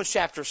 Look at Romans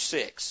chapter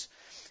 6.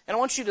 And I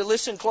want you to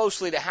listen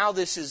closely to how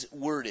this is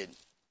worded.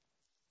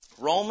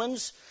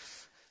 Romans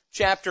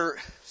chapter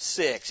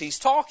 6. He's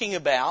talking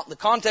about, the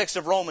context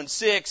of Romans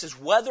 6 is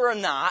whether or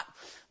not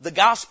the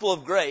gospel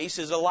of grace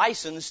is a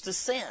license to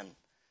sin.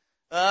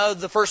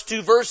 The first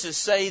two verses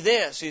say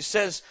this. He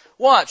says,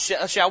 what?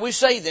 Shall we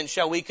say then?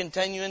 Shall we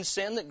continue in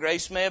sin that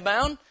grace may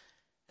abound?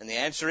 And the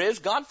answer is,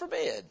 God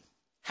forbid.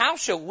 How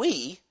shall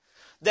we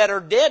that are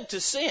dead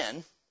to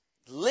sin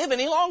live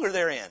any longer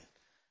therein?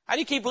 How do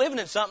you keep living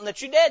in something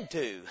that you're dead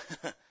to?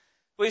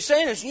 What he's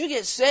saying is when you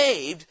get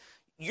saved,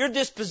 your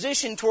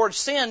disposition towards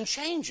sin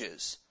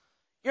changes.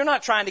 You're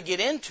not trying to get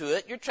into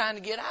it, you're trying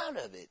to get out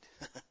of it.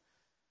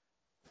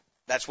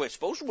 That's the way it's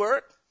supposed to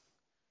work.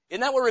 Isn't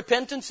that what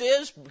repentance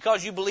is?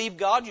 Because you believe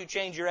God, you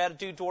change your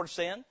attitude towards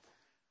sin?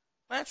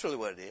 That's really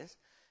what it is.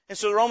 And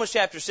so Romans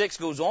chapter 6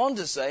 goes on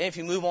to say, if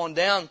you move on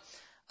down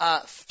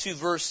to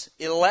verse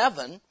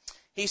 11,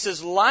 he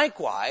says,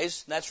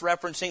 likewise, that's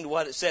referencing to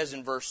what it says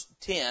in verse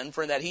 10,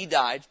 for in that he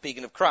died,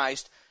 speaking of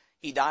Christ,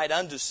 he died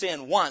unto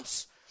sin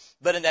once,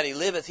 but in that he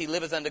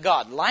liveth unto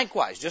God.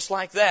 Likewise, just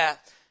like that,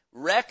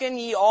 reckon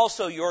ye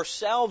also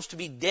yourselves to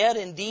be dead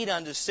indeed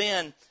unto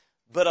sin,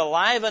 but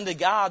alive unto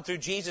God through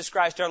Jesus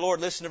Christ our Lord.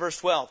 Listen to verse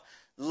 12.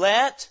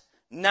 Let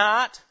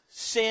not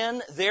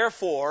sin,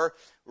 therefore,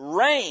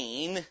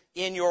 reign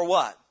in your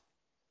what?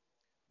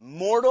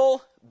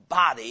 Mortal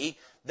body,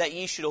 that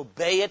ye should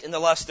obey it in the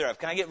lust thereof.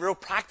 Can I get real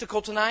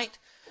practical tonight?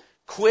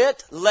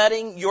 Quit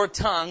letting your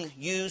tongue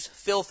use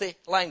filthy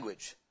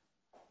language.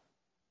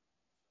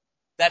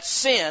 That's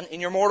sin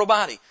in your mortal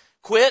body.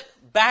 Quit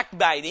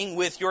backbiting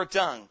with your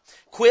tongue.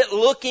 Quit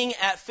looking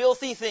at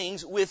filthy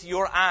things with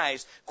your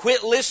eyes.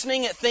 Quit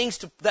listening at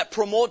things that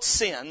promote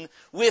sin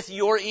with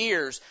your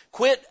ears.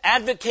 Quit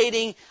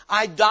advocating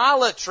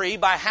idolatry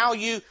by how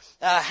you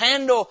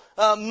handle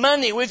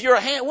money with your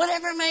hand,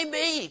 whatever it may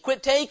be.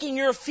 Quit taking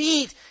your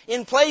feet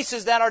in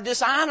places that are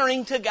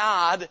dishonoring to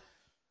God.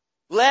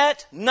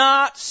 Let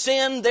not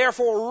sin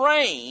therefore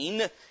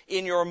reign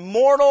in your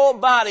mortal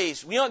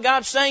bodies. You know what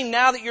God's saying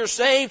now that you're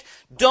saved?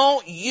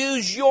 Don't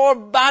use your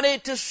body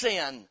to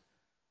sin.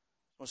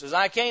 One says,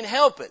 I can't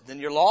help it. Then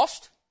you're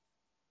lost?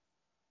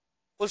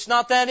 Well, it's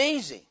not that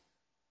easy.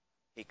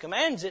 He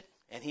commands it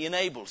and He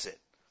enables it.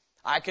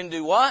 I can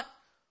do what?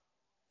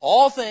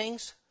 All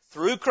things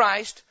through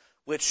Christ,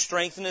 which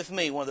strengtheneth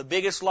me. One of the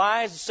biggest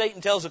lies that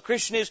Satan tells a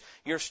Christian is,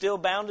 you're still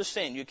bound to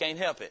sin. You can't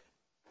help it.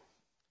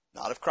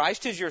 Not if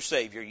Christ is your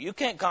Savior. You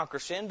can't conquer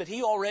sin, but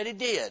He already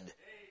did.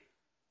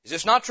 Is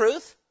this not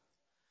truth?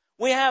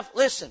 We have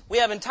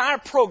entire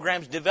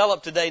programs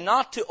developed today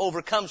not to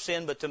overcome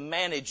sin, but to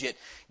manage it.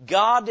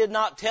 God did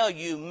not tell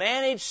you,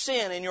 manage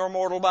sin in your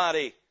mortal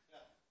body.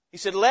 He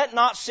said, let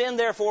not sin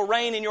therefore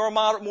reign in your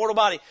mortal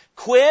body.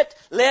 Quit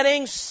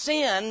letting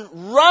sin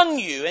run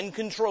you and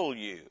control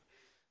you.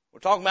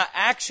 We're talking about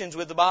actions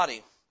with the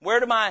body.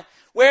 Where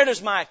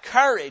does my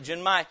courage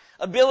and my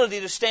ability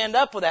to stand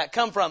up with that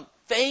come from?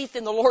 faith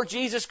in the Lord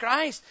Jesus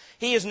Christ.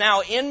 He is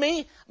now in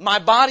me. My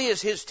body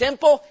is His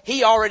temple.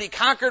 He already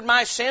conquered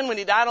my sin when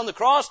He died on the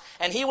cross,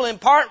 and He will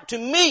impart to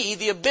me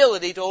the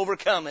ability to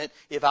overcome it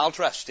if I'll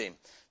trust Him.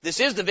 This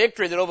is the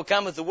victory that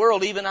overcometh the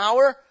world, even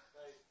our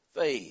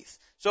faith.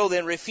 So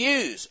then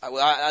refuse.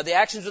 The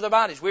actions of their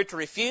bodies. We're to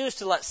refuse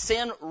to let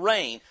sin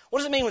reign. What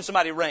does it mean when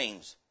somebody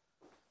reigns?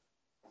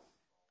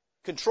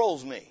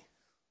 Controls me.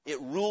 It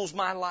rules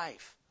my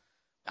life.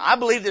 Now, I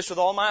believe this with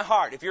all my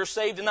heart. If you're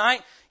saved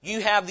tonight,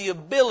 you have the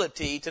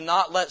ability to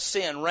not let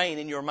sin reign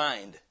in your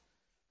mind,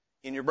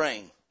 in your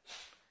brain.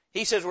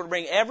 He says we're to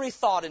bring every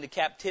thought into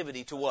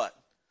captivity to what?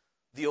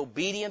 The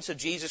obedience of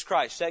Jesus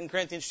Christ. 2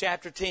 Corinthians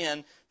chapter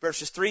 10,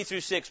 verses 3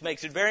 through 6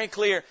 makes it very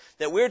clear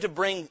that we're to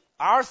bring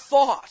our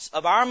thoughts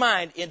of our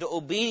mind into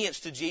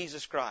obedience to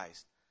Jesus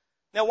Christ.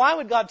 Now, why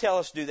would God tell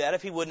us to do that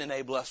if He wouldn't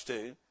enable us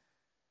to?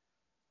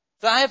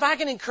 So if I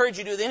can encourage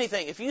you to do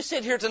anything, if you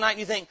sit here tonight and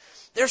you think,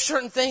 there's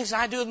certain things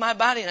I do with my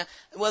body,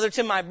 whether it's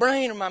in my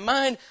brain or my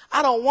mind,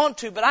 I don't want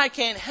to, but I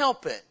can't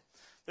help it.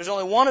 There's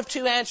only one of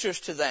two answers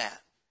to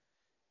that.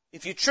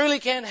 If you truly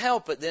can't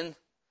help it, then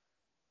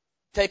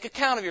take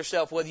account of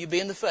yourself, whether you be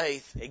in the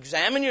faith.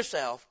 Examine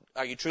yourself.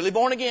 Are you truly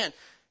born again?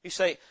 You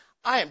say,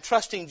 I am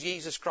trusting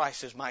Jesus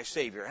Christ as my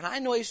Savior, and I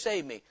know He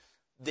saved me.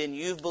 Then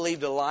you've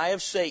believed a lie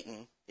of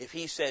Satan if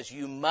he says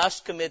you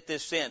must commit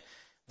this sin.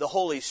 The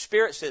Holy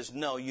Spirit says,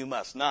 no, you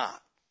must not.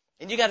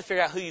 And you got to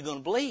figure out who you're going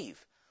to believe.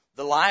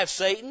 The lie of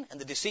Satan and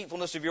the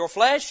deceitfulness of your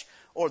flesh,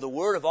 or the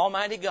word of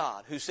Almighty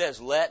God, who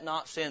says, let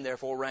not sin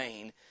therefore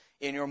reign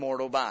in your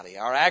mortal body.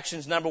 Our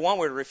actions, number one,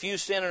 we're to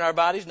refuse sin in our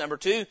bodies. Number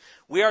two,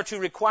 we are to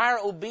require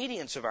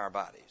obedience of our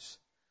bodies.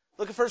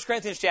 Look at 1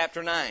 Corinthians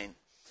chapter 9.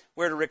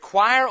 We're to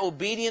require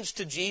obedience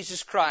to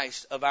Jesus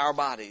Christ of our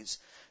bodies.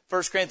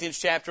 1 Corinthians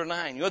chapter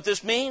 9. You know what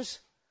this means?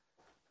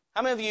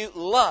 How many of you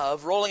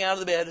love rolling out of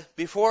the bed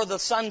before the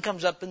sun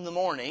comes up in the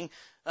morning,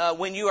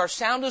 when you are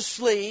sound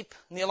asleep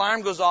and the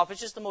alarm goes off?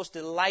 It's just the most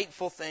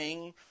delightful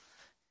thing.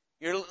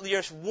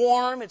 You're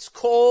warm, it's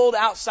cold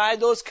outside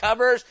those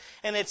covers,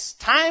 and it's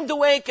time to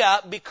wake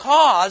up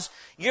because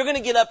you're going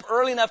to get up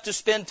early enough to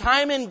spend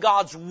time in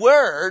God's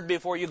Word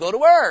before you go to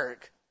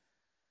work.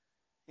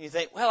 And you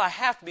think, well, I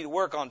have to be to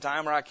work on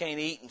time or I can't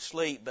eat and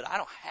sleep, but I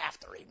don't have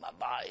to read my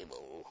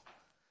Bible.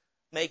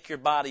 Make your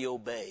body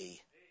obey.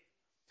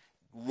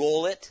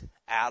 Roll it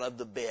out of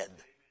the bed.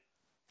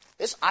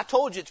 I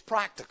told you it's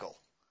practical.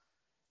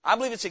 I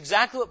believe it's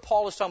exactly what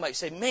Paul is talking about. You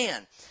say,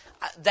 man,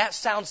 that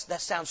sounds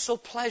so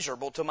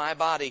pleasurable to my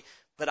body,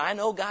 but I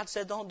know God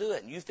said don't do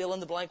it. And you fill in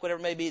the blank, whatever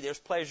it may be. There's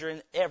pleasure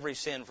in every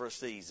sin for a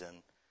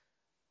season.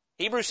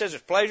 Hebrews says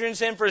there's pleasure in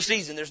sin for a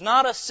season. There's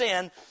not a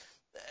sin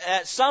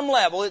at some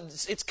level.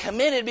 It's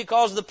committed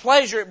because of the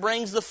pleasure it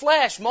brings the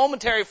flesh.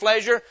 Momentary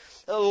pleasure,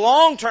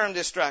 long-term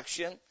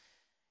destruction.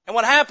 And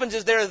what happens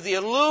is there's the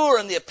allure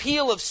and the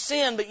appeal of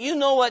sin, but you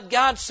know what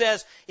God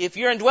says. If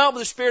you're indwelt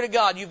with the Spirit of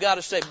God, you've got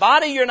to say,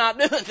 body, you're not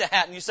doing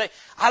that. And you say,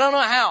 I don't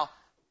know how.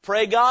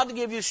 Pray God to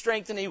give you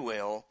strength, and He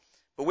will.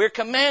 But we're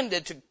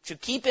commanded to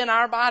keep in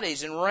our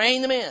bodies and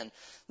rein them in.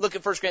 Look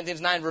at 1 Corinthians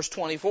 9, verse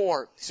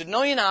 24. He said,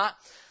 know ye not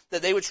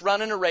that they which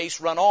run in a race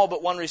run all,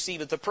 but one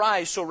receiveth the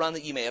prize, so run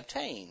that ye may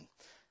obtain.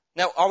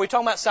 Now, are we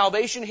talking about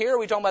salvation here, or are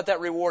we talking about that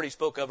reward he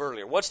spoke of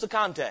earlier? What's the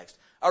context?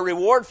 A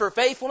reward for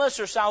faithfulness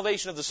or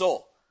salvation of the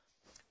soul?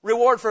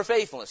 Reward for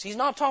faithfulness. He's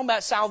not talking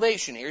about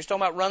salvation here. He's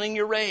talking about running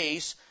your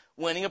race,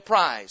 winning a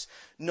prize.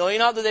 Know ye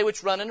not that they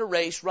which run in a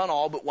race run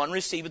all, but one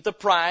receiveth the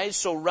prize,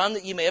 so run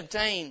that ye may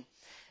obtain.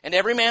 And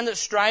every man that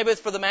striveth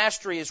for the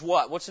mastery is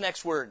what? What's the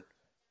next word?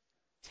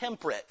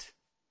 Temperate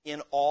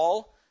in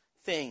all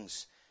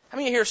things. How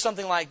many of you hear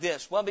something like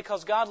this? Well,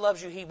 because God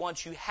loves you, He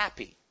wants you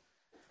happy.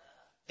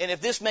 And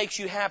if this makes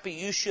you happy,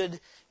 you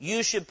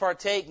should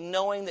partake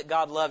knowing that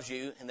God loves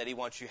you and that He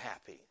wants you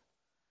happy.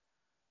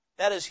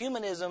 That is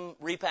humanism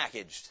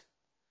repackaged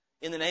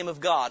in the name of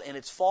God, and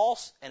it's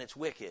false and it's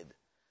wicked.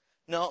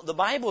 No, the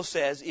Bible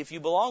says if you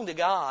belong to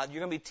God, you're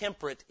going to be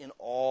temperate in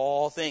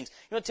all things.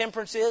 You know what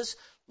temperance is?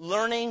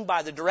 Learning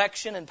by the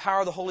direction and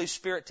power of the Holy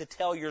Spirit to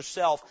tell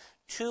yourself,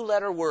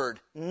 2-letter word,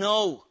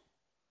 no.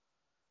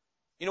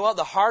 You know what?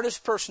 The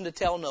hardest person to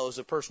tell no is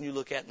the person you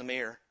look at in the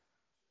mirror.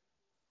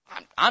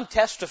 I'm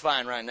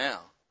testifying right now.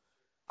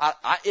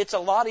 It's a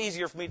lot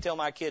easier for me to tell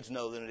my kids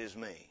no than it is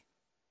me.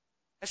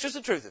 That's just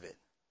the truth of it.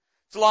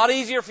 It's a lot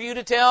easier for you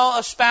to tell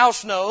a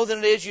spouse no than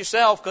it is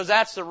yourself, because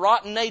that's the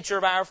rotten nature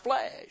of our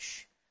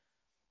flesh.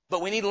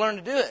 But we need to learn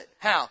to do it.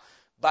 How?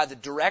 By the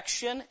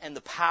direction and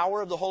the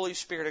power of the Holy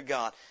Spirit of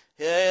God.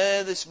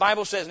 This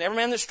Bible says, and every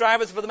man that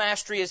striveth for the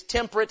mastery is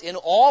temperate in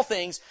all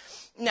things.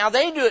 Now,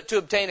 they do it to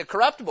obtain a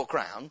corruptible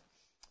crown,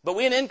 but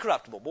we an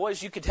incorruptible.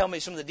 Boys, you could tell me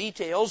some of the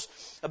details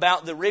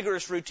about the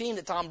rigorous routine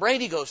that Tom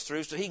Brady goes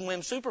through so he can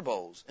win Super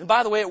Bowls. And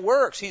by the way, it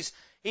works.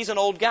 He's an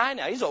old guy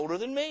now. He's older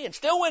than me and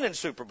still winning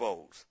Super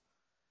Bowls.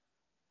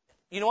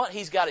 You know what?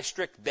 He's got a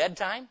strict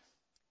bedtime.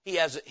 He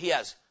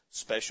has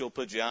special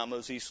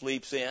pajamas he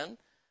sleeps in.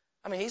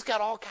 I mean, he's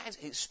got all kinds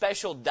of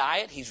special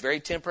diet. He's very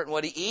temperate in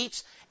what he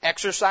eats.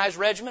 Exercise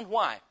regimen.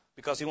 Why?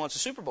 Because he wants a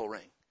Super Bowl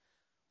ring.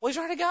 Well, he's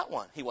already got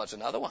one. He wants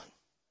another one.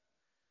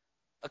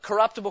 A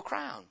corruptible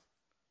crown.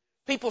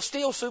 People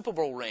steal Super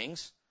Bowl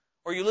rings,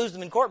 or you lose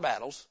them in court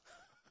battles.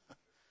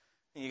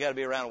 You got to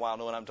be around a while to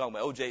know what I'm talking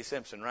about. O.J.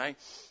 Simpson, right?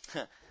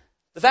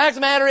 The fact of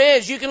the matter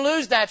is, you can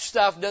lose that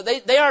stuff.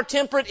 They are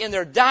temperate in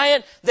their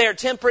diet. They are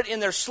temperate in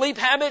their sleep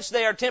habits.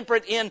 They are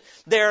temperate in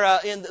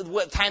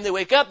what time they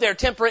wake up. They are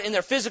temperate in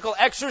their physical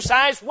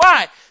exercise.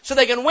 Why? So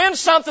they can win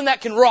something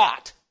that can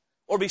rot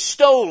or be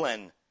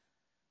stolen.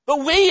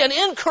 But we, an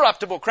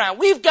incorruptible crown,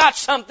 we've got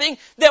something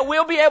that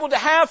we'll be able to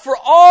have for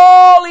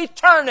all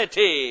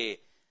eternity.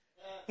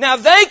 Now,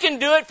 if they can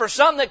do it for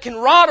something that can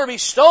rot or be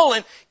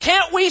stolen,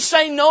 can't we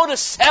say no to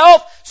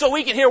self so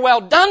we can hear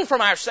well done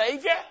from our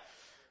Savior?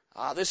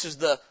 This is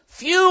the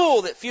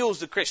fuel that fuels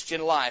the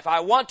Christian life.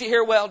 I want to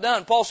hear well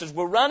done. Paul says,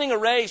 we're running a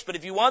race, but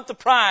if you want the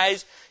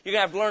prize, you're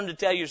going to have to learn to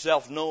tell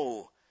yourself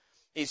no.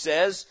 He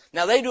says,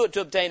 now they do it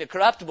to obtain a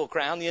corruptible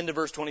crown, the end of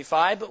verse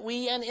 25, but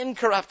we an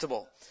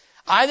incorruptible.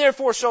 I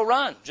therefore so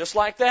run, just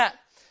like that.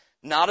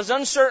 Not as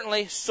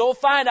uncertainly, so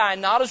fight I,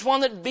 not as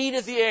one that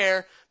beateth the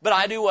air, but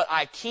I do what?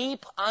 I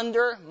keep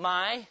under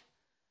my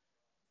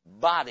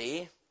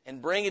body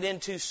and bring it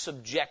into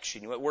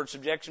subjection. You know what word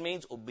subjection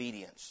means?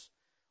 Obedience.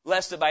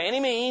 Lest that by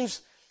any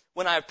means,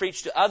 when I have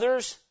preached to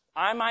others,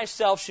 I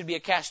myself should be a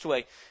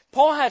castaway.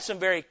 Paul had some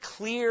very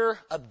clear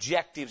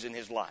objectives in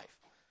his life.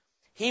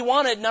 He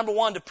wanted, number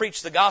one, to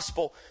preach the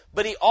gospel,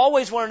 but he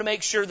always wanted to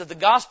make sure that the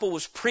gospel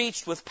was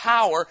preached with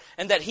power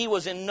and that he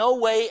was in no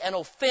way an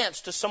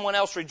offense to someone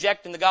else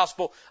rejecting the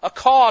gospel, a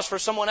cause for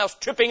someone else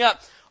tripping up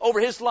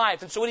over his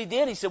life. And so what he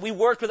did, he said, we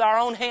worked with our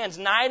own hands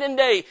night and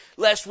day,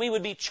 lest we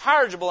would be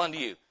chargeable unto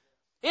you.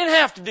 He didn't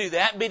have to do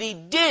that, but he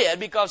did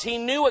because he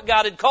knew what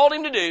God had called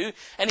him to do,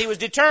 and he was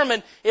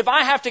determined, if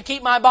I have to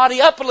keep my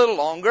body up a little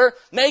longer,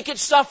 make it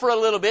suffer a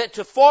little bit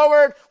to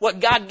forward what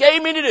God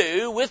gave me to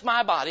do with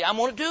my body, I'm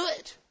going to do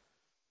it.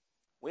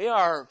 We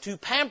are too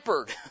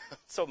pampered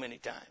so many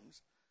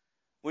times.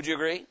 Would you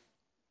agree?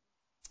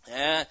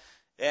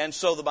 And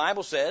so the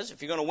Bible says,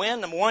 if you're going to win,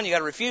 number one, you got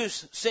to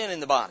refuse sin in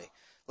the body.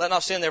 Let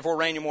not sin therefore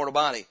reign in your mortal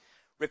body.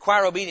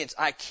 Require obedience.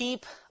 I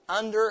keep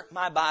under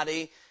my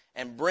body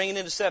and bring it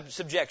into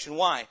subjection.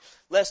 Why?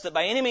 Lest that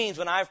by any means,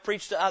 when I've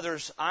preached to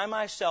others, I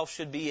myself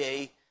should be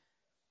a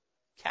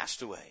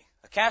castaway.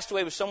 A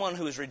castaway was someone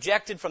who was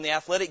rejected from the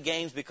athletic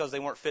games because they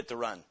weren't fit to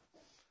run.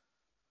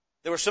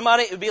 There was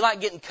somebody, it would be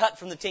like getting cut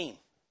from the team.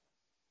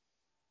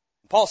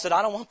 Paul said,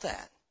 I don't want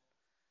that.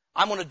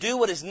 I'm going to do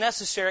what is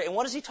necessary. And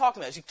what is he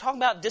talking about? Is he talking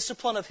about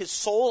discipline of his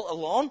soul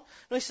alone?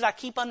 No, he said, I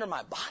keep under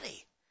my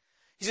body.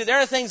 He said,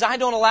 there are things I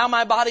don't allow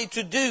my body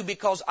to do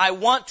because I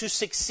want to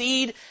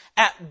succeed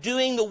at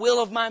doing the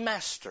will of my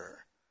master.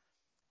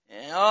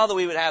 And although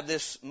we would have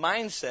this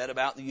mindset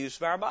about the use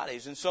of our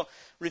bodies. And so,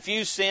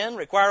 refuse sin,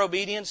 require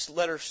obedience,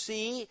 letter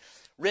C,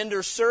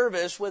 render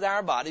service with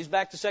our bodies.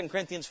 Back to 2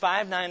 Corinthians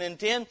 5, 9, and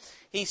 10.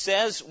 He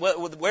says,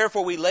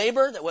 wherefore we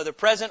labor, that whether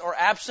present or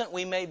absent,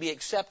 we may be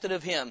accepted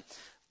of Him.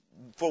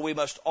 For we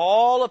must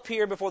all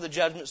appear before the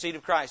judgment seat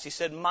of Christ. He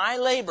said, my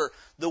labor,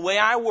 the way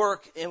I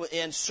work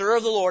and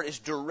serve the Lord is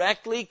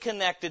directly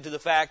connected to the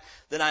fact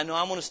that I know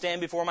I'm going to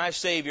stand before my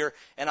Savior,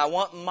 and I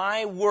want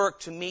my work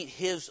to meet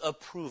His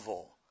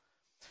approval.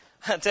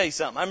 I'll tell you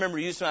something. I remember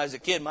used to when I was a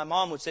kid, my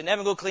mom would say,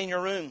 Nevin, go clean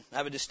your room. I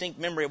have a distinct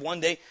memory of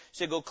one day, she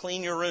said, go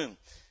clean your room.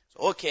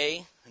 So,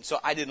 okay. And so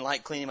I didn't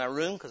like cleaning my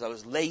room because I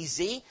was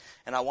lazy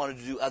and I wanted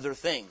to do other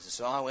things.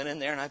 So I went in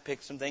there and I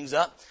picked some things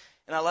up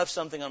and I left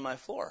something on my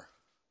floor.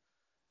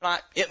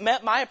 It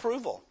met my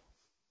approval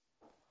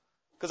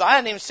because I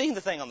hadn't even seen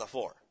the thing on the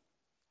floor.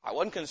 I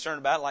wasn't concerned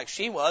about it like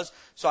she was.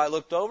 So I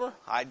looked over.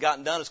 I'd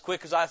gotten done as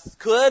quick as I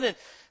could and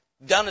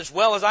done as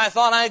well as I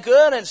thought I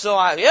could. And so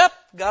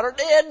got her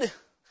dead.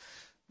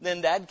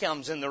 Then Dad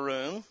comes in the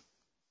room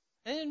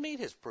and didn't meet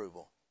his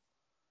approval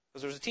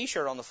because there was a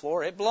T-shirt on the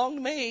floor. It belonged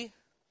to me.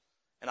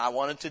 And I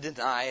wanted to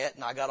deny it.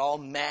 And I got all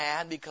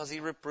mad because he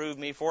reproved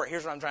me for it.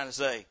 Here's what I'm trying to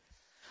say.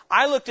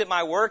 I looked at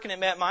my work and it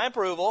met my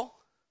approval.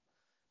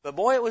 But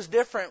boy, it was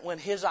different when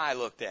his eye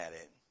looked at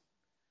it.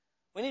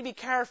 We need to be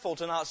careful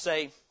to not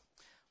say,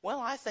 well,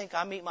 I think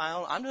I meet my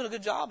own. I'm doing a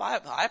good job.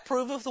 I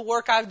approve of the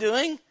work I'm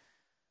doing.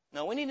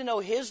 No, we need to know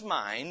his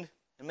mind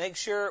and make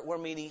sure we're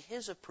meeting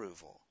his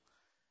approval.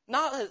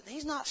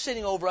 He's not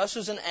sitting over us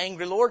as an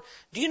angry Lord.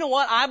 Do you know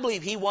what? I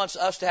believe he wants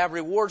us to have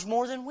rewards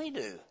more than we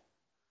do.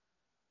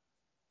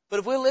 But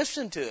if we'll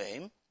listen to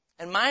him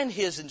and mind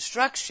his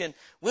instruction,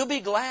 we'll be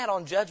glad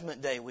on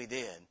Judgment Day we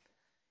did.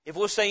 If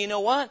we'll say, you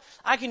know what,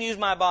 I can use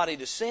my body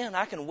to sin,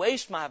 I can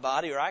waste my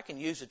body, or I can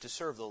use it to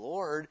serve the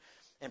Lord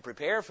and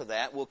prepare for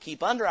that, we'll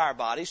keep under our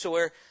body,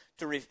 so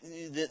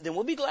then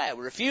we'll be glad.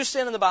 We refuse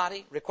sin in the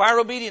body, require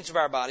obedience of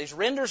our bodies,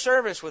 render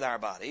service with our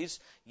bodies,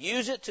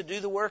 use it to do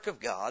the work of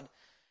God,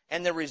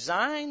 and then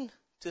resign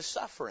to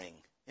suffering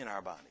in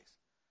our bodies.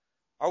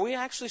 Are we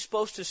actually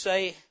supposed to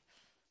say,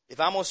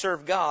 if I'm going to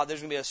serve God, there's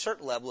going to be a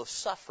certain level of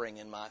suffering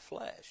in my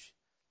flesh?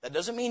 That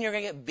doesn't mean you're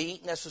going to get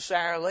beat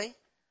necessarily.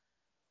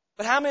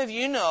 But how many of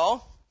you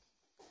know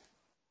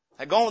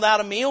that going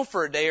without a meal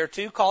for a day or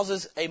two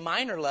causes a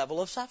minor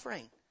level of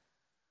suffering?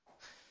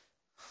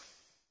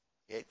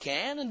 It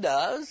can and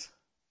does.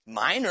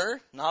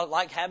 Minor, not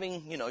like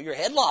having, your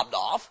head lopped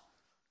off.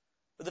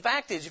 But the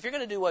fact is, if you're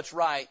going to do what's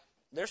right,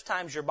 there's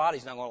times your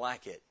body's not going to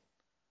like it.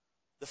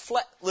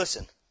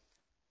 Listen,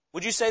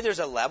 would you say there's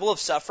a level of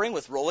suffering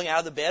with rolling out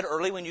of the bed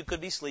early when you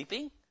could be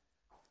sleeping?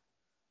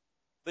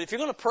 But if you're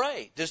going to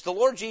pray, does the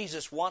Lord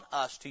Jesus want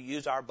us to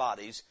use our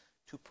bodies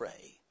to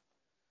pray?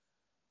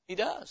 He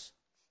does.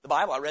 The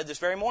Bible, I read this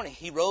very morning.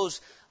 He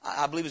rose,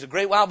 I believe it was a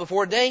great while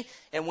before day,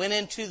 and went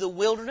into the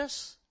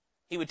wilderness.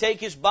 He would take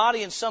his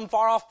body in some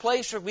far off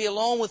place or be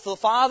alone with the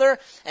Father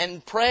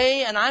and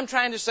pray. And I'm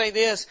trying to say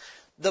this,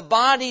 the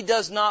body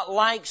does not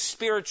like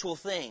spiritual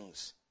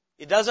things.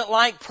 It doesn't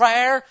like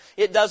prayer.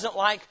 It doesn't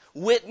like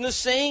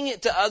witnessing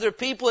to other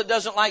people. It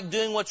doesn't like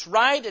doing what's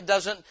right. It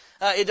doesn't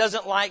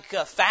like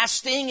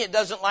fasting. It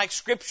doesn't like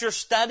scripture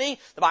study.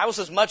 The Bible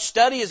says much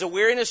study is a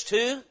weariness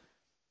to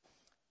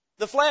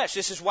the flesh.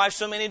 This is why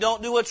so many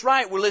don't do what's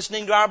right. We're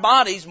listening to our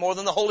bodies more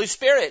than the Holy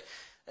Spirit.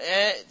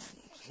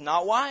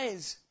 Not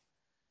wise.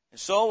 And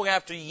so we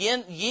have to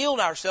yield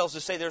ourselves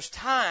to say there's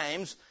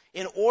times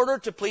in order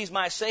to please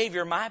my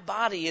Savior, my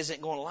body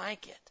isn't going to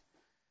like it.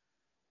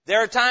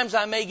 There are times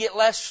I may get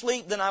less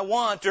sleep than I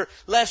want, or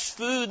less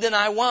food than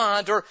I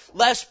want, or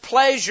less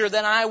pleasure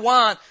than I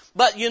want.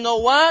 But you know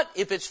what?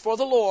 If it's for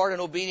the Lord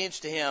and obedience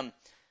to Him,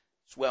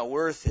 it's well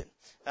worth it.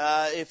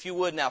 If you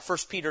would now, 1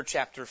 Peter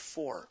chapter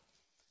 4.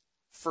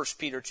 1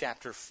 Peter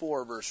chapter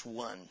 4, verse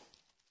 1.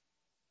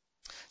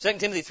 2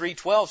 Timothy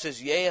 3:12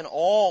 says, Yea, and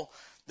all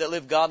that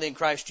live godly in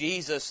Christ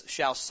Jesus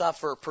shall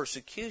suffer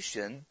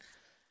persecution.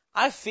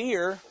 I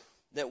fear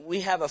that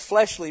we have a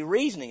fleshly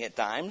reasoning at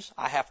times.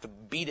 I have to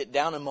beat it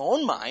down in my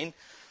own mind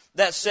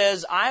that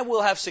says I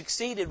will have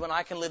succeeded when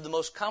I can live the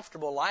most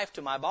comfortable life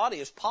to my body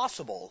as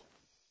possible.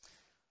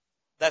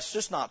 That's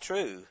just not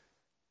true.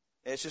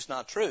 It's just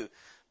not true.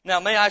 Now,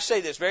 may I say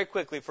this very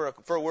quickly for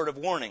a word of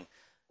warning.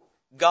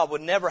 God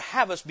would never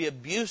have us be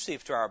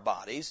abusive to our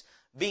bodies.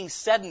 Being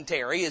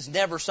sedentary is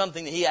never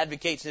something that He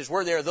advocates in His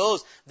Word. There are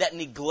those that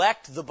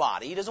neglect the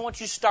body. He doesn't want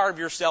you to starve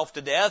yourself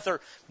to death or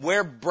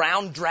wear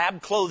brown,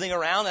 drab clothing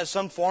around as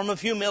some form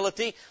of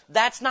humility.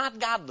 That's not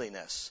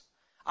godliness.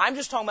 I'm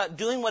just talking about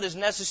doing what is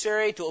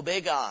necessary to obey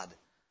God.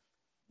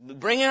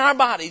 Bringing our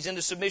bodies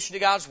into submission to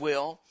God's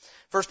will.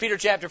 1 Peter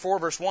chapter 4,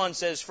 verse 1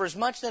 says, For as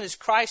much then as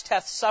Christ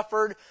hath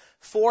suffered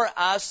for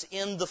us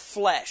in the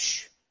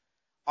flesh,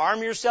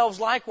 arm yourselves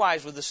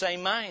likewise with the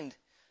same mind.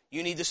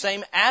 You need the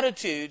same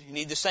attitude. You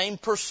need the same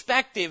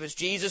perspective as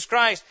Jesus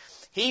Christ.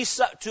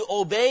 To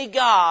obey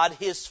God,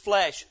 His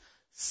flesh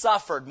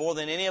suffered more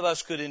than any of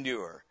us could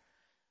endure.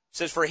 It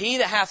says, For he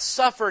that hath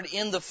suffered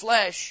in the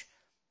flesh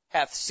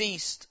hath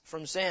ceased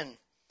from sin,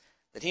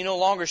 that he no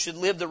longer should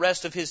live the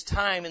rest of his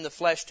time in the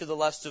flesh to the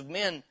lust of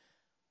men,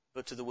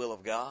 but to the will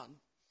of God.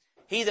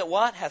 He that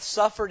what? Hath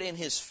suffered in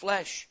his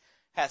flesh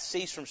hath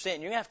ceased from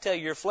sin. You're going to have to tell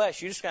your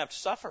flesh, you're just going to have to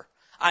suffer.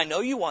 I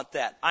know you want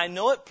that. I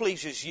know it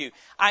pleases you.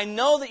 I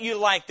know that you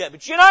like that,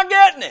 but you're not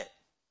getting it.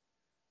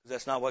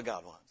 That's not what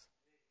God wants.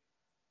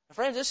 My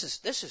friends,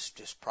 this is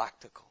just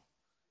practical.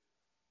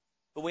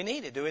 But we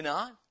need it, do we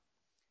not?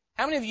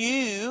 How many of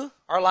you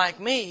are like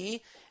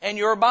me and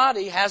your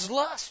body has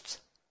lust?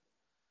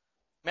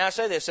 May I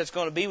say this? That's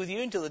going to be with you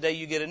until the day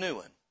you get a new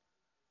one.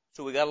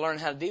 So we've got to learn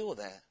how to deal with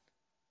that.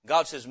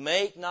 God says,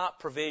 make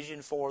not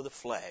provision for the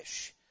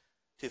flesh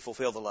to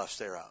fulfill the lust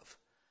thereof.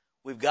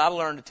 We've got to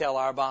learn to tell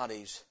our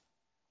bodies,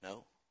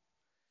 no.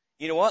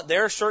 You know what?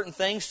 There are certain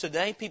things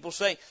today, people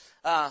say,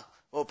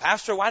 well,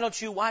 Pastor, why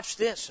don't you watch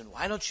this and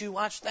why don't you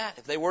watch that?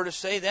 If they were to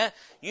say that,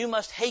 you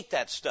must hate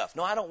that stuff.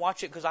 No, I don't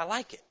watch it because I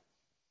like it.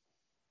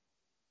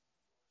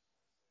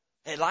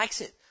 It likes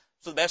it.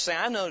 So the best thing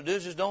I know to do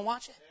is just don't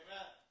watch it.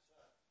 Amen.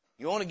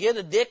 You want to get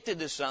addicted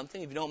to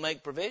something if you don't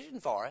make provision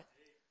for it.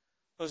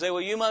 They'll say,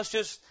 well, you must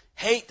just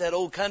hate that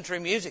old country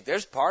music.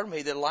 There's part of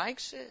me that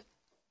likes it.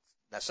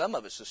 Now, some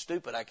of us are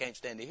stupid. I can't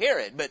stand to hear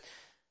it. But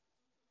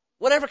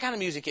whatever kind of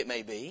music it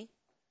may be,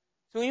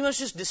 so you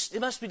must it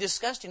must be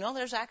disgusting. No,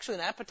 there's actually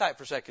an appetite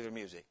for secular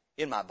music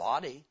in my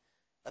body,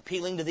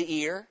 appealing to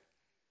the ear,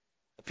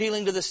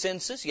 appealing to the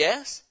senses.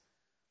 Yes.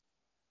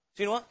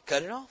 So you know what?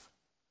 Cut it off.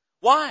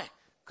 Why?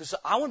 Because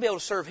I want to be able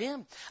to serve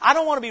Him. I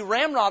don't want to be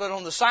ramrodded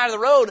on the side of the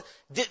road,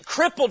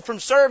 crippled from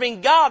serving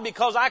God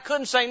because I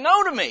couldn't say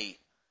no to me.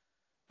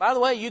 By the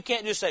way, you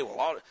can't just say,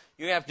 well,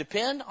 you have to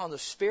depend on the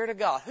Spirit of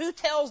God. Who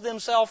tells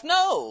themselves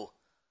no?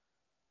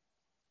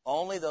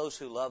 Only those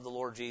who love the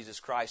Lord Jesus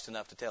Christ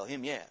enough to tell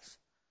Him yes.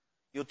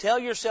 You'll tell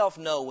yourself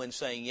no when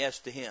saying yes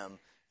to Him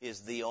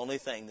is the only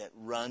thing that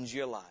runs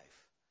your life.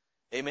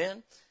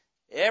 Amen?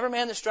 Every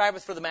man that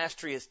striveth for the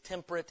mastery is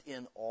temperate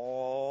in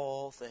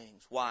all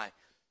things. Why?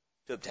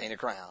 To obtain a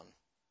crown.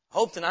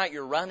 Hope tonight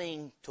you're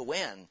running to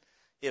win.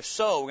 If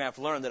so, we're going to have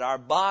to learn that our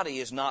body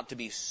is not to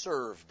be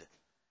served.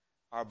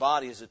 Our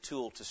body is a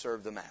tool to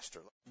serve the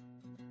Master.